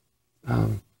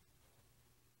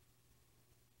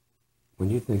 When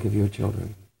you think of your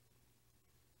children,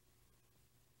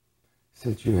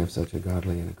 since you have such a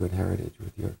godly and a good heritage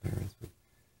with your parents,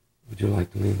 would you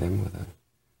like to leave them with a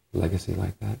legacy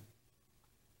like that?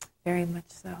 Very much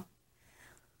so.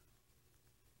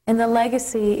 And the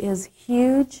legacy is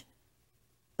huge,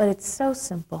 but it's so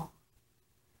simple.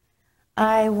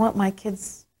 I want my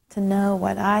kids to know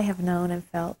what I have known and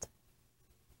felt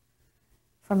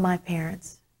from my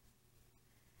parents,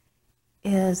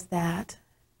 is that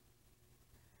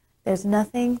there's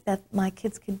nothing that my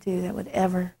kids could do that would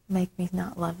ever make me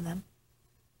not love them.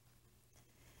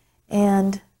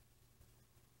 And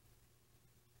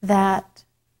that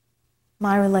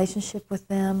my relationship with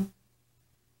them,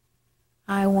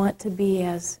 I want to be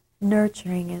as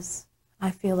nurturing as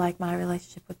I feel like my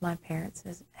relationship with my parents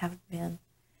have been.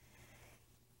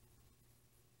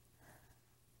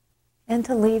 And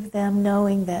to leave them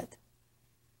knowing that,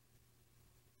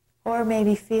 or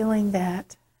maybe feeling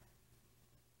that,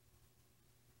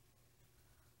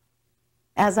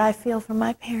 as I feel from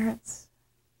my parents,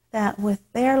 that with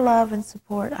their love and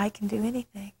support, I can do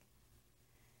anything.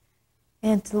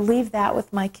 And to leave that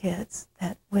with my kids,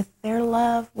 that with their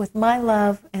love, with my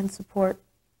love and support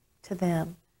to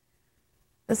them,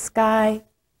 the sky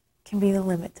can be the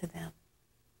limit to them.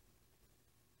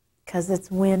 Because it's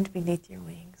wind beneath your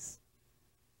wings.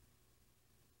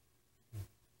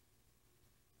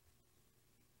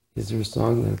 Is there a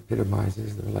song that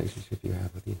epitomizes the relationship you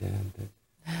have with your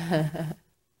dad?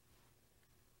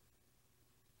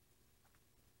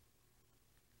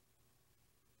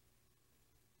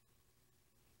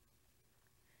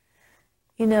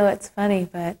 You know, it's funny,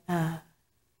 but I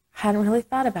hadn't really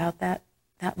thought about that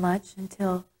much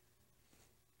until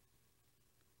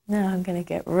now. I'm going to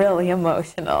get really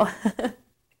emotional.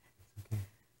 Okay.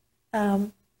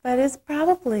 But it's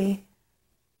probably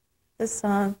the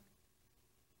song,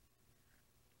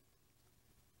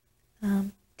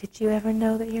 did you ever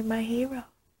know that you're my hero?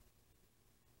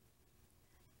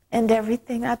 And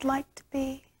everything I'd like to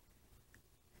be.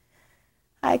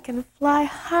 I can fly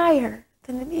higher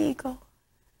than an eagle,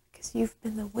 because you've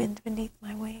been the wind beneath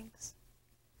my wings.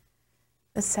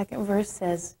 The second verse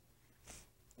says,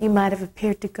 you might have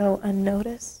appeared to go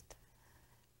unnoticed,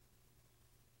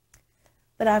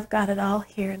 but I've got it all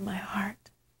here in my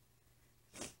heart.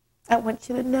 I want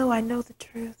you to know I know the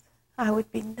truth. I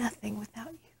would be nothing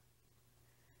without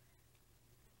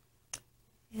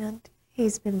you. And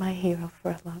he's been my hero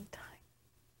for a long time.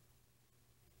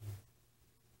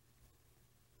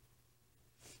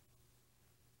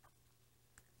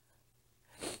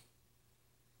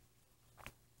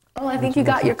 Oh, I think you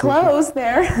got your clothes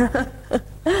there.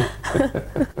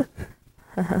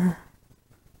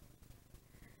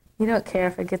 You don't care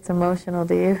if it gets emotional,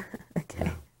 do you?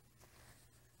 Okay.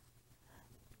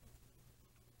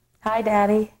 Hi,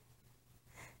 Daddy.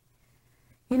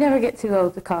 You never get too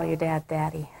old to call your dad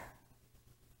Daddy.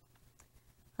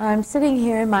 I'm sitting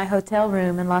here in my hotel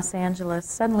room in Los Angeles,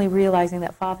 suddenly realizing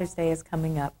that Father's Day is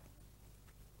coming up.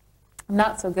 I'm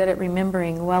not so good at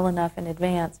remembering well enough in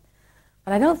advance,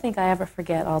 but I don't think I ever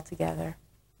forget altogether.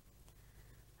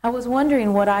 I was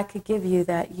wondering what I could give you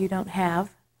that you don't have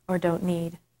or don't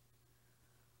need.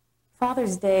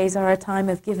 Father's Days are a time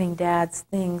of giving dads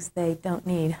things they don't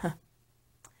need.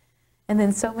 And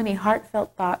then so many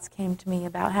heartfelt thoughts came to me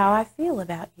about how I feel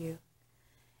about you.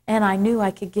 And I knew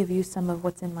I could give you some of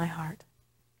what's in my heart.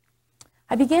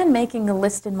 I began making a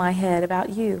list in my head about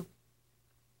you.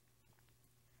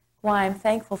 Why I'm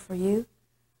thankful for you,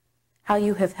 how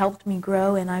you have helped me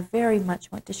grow, and I very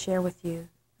much want to share with you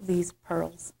these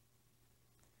pearls.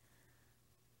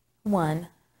 1,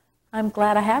 I'm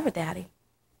glad I have a daddy.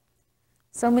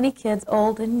 So many kids,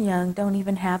 old and young, don't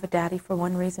even have a daddy for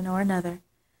one reason or another.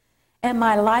 And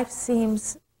my life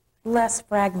seems less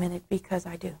fragmented because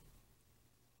I do.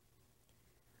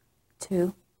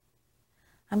 2,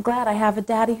 I'm glad I have a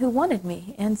daddy who wanted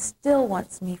me and still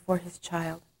wants me for his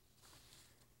child.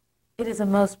 It is a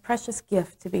most precious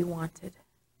gift to be wanted.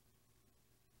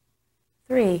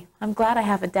 3, I'm glad I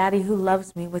have a daddy who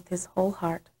loves me with his whole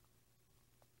heart.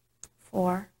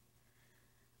 4,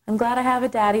 I'm glad I have a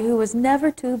daddy who was never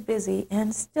too busy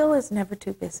and still is never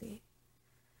too busy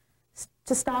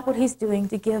to stop what he's doing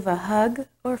to give a hug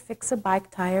or fix a bike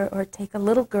tire or take a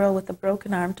little girl with a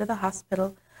broken arm to the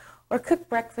hospital or cook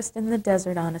breakfast in the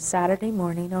desert on a Saturday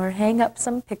morning or hang up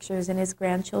some pictures in his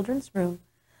grandchildren's room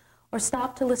or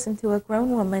stop to listen to a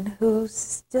grown woman who's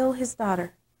still his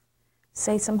daughter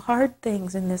say some hard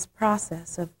things in this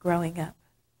process of growing up.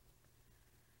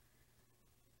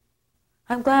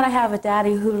 I'm glad I have a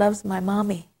daddy who loves my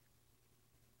mommy,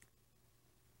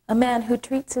 a man who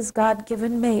treats his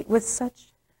God-given mate with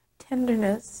such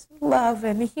tenderness, love,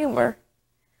 and humor.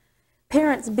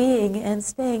 Parents being and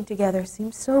staying together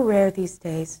seems so rare these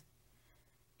days,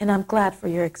 and I'm glad for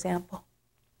your example.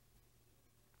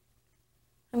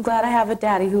 I'm glad I have a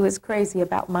daddy who is crazy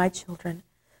about my children.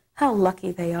 How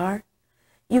lucky they are.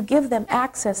 You give them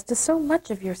access to so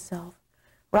much of yourself.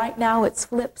 Right now it's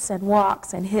flips and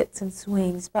walks and hits and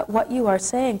swings, but what you are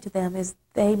saying to them is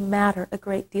they matter a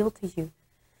great deal to you.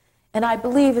 And I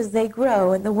believe as they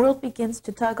grow and the world begins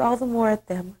to tug all the more at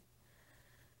them,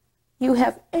 you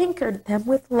have anchored them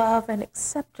with love and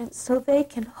acceptance so they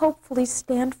can hopefully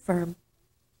stand firm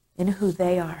in who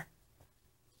they are.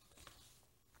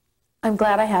 I'm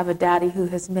glad I have a daddy who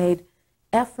has made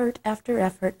effort after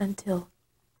effort until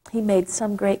he made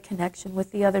some great connection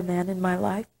with the other man in my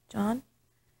life, John.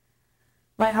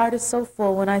 My heart is so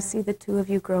full when I see the two of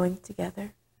you growing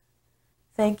together.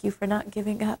 Thank you for not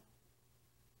giving up.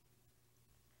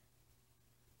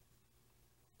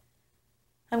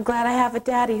 I'm glad I have a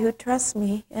daddy who trusts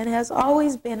me and has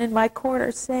always been in my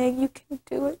corner saying, you can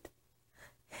do it.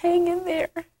 Hang in there.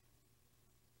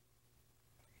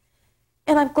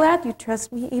 And I'm glad you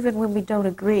trust me even when we don't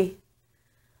agree.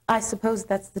 I suppose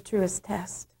that's the truest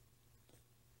test.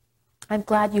 I'm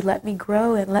glad you let me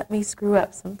grow and let me screw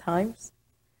up sometimes.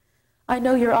 I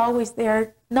know you're always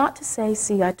there, not to say,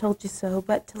 see, I told you so,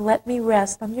 but to let me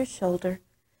rest on your shoulder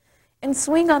and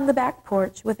swing on the back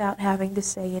porch without having to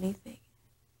say anything.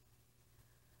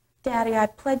 Daddy, I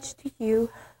pledge to you,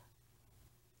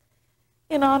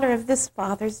 in honor of this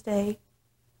Father's Day,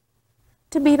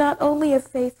 to be not only a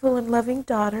faithful and loving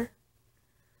daughter,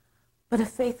 but a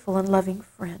faithful and loving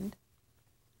friend.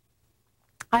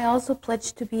 I also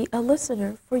pledge to be a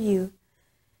listener for you,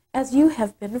 as you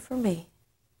have been for me.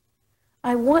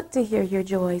 I want to hear your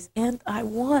joys, and I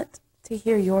want to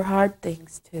hear your hard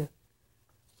things, too.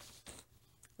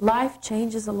 Life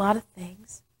changes a lot of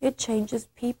things. It changes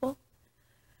people,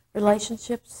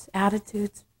 relationships,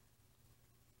 attitudes.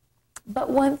 But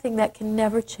one thing that can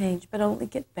never change, but only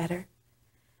get better,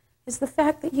 is the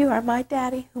fact that you are my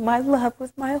daddy, whom I love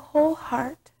with my whole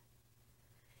heart.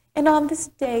 And on this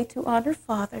day to honor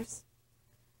fathers,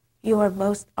 You are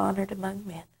most honored among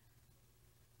men.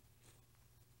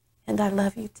 And I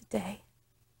love you today.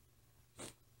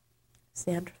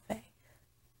 Sandra Faye.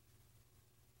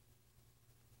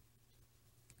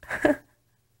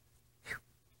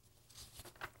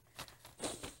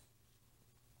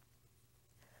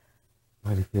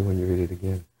 How do you feel when you read it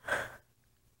again?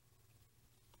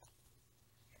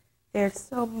 There's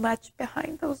so much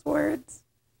behind those words.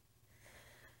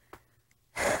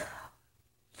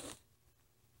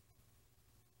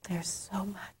 There's so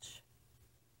much.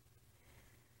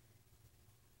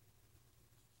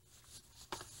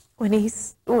 When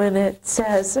it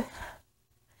says,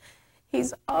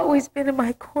 he's always been in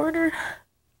my corner,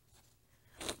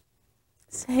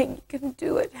 saying, you can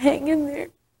do it, hang in there.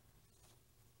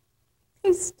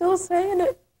 He's still saying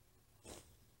it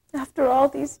after all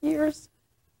these years.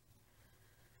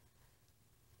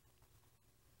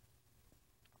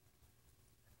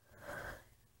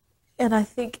 And I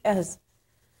think as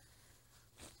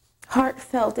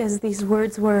heartfelt as these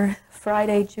words were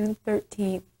Friday, June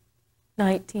 13th,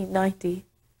 1990,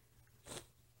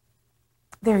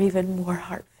 they're even more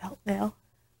heartfelt now.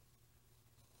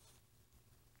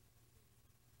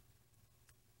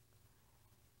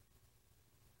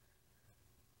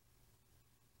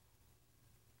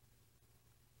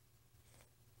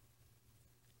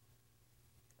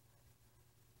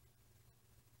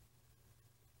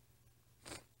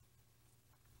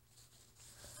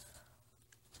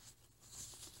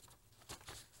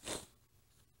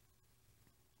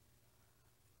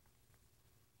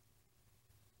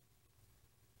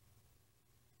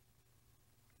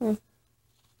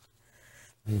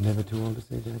 Are you never too old to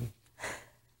say daddy?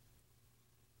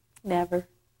 Never.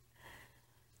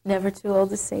 Never too old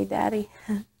to say daddy.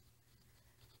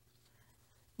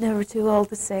 Never too old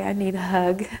to say I need a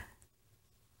hug.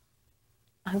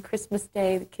 On Christmas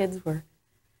Day, the kids were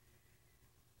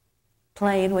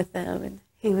playing with them, and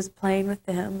he was playing with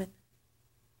them and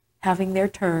having their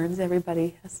turns.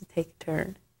 Everybody has to take a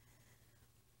turn.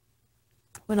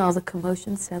 When all the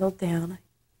commotion settled down,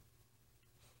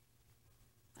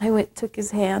 I went, took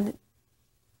his hand, and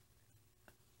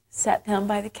sat down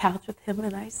by the couch with him,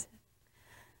 and I said,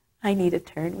 I need a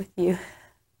turn with you.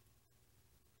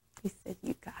 He said,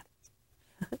 you got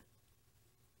it.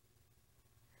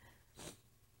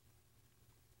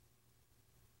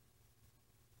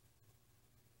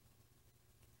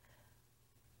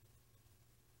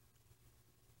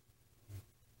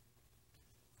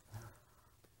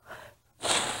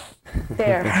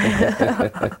 There.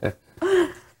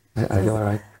 Are you all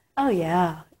right? Oh,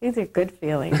 yeah. These are good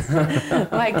feelings.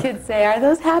 My kids say, are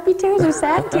those happy tears or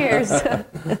sad tears?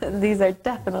 These are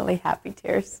definitely happy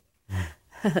tears.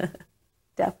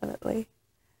 Definitely.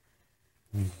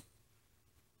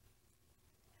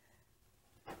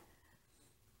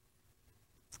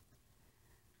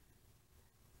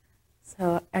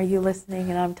 So are you listening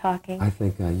and I'm talking? I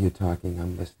think you talking,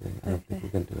 I'm listening. I don't think Okay.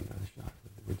 we're going to do another shot.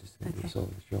 We're just going to do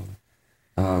shoulder to shoulder.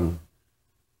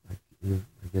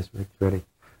 I guess Rick's ready.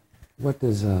 What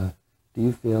does, do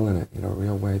you feel in a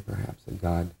real way perhaps that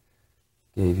God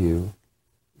gave you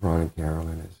Ron and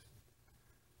Carolyn as,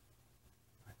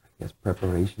 I guess,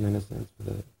 preparation in a sense for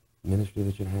the ministry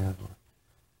that you have, or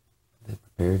they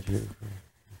prepared you for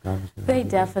what God was going to do? They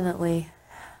definitely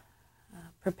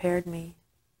prepared me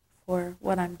for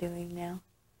what I'm doing now.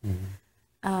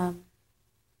 Mm-hmm.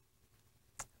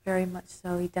 Very much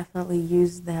so. He definitely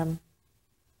used them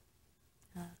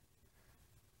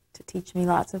to teach me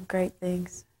lots of great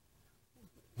things.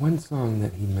 One song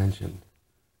that he mentioned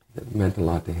that meant a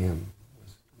lot to him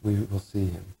was "We Will See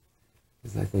Him,"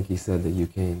 because I think he said that you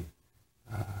came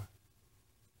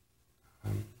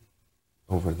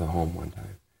over the home one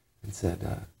time and said,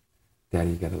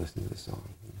 "Daddy, you got to listen to this song."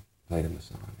 And played him the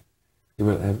song. It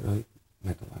really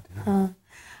meant a lot to him.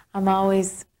 I'm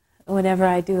always, whenever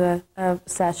I do a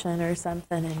session or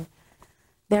something, and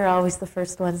they're always the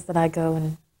first ones that I go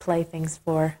and play things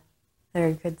for. They're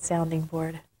a good sounding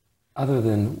board. Other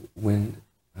than "Wind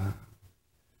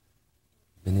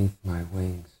Beneath My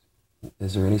Wings,"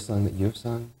 is there any song that you've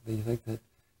sung that you think that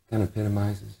kind of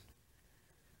epitomizes?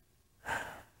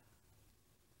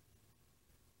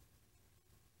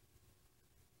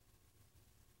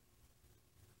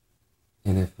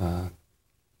 And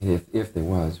if there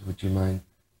was, would you mind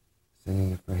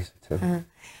singing a phrase or two?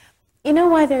 You know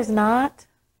why there's not?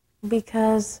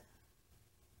 Because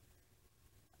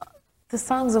the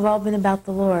songs have all been about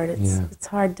the Lord. It's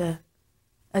hard to,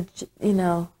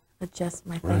 adjust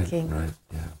my thinking Right,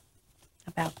 yeah.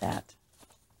 about that.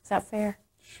 Is that fair?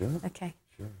 Sure. Okay.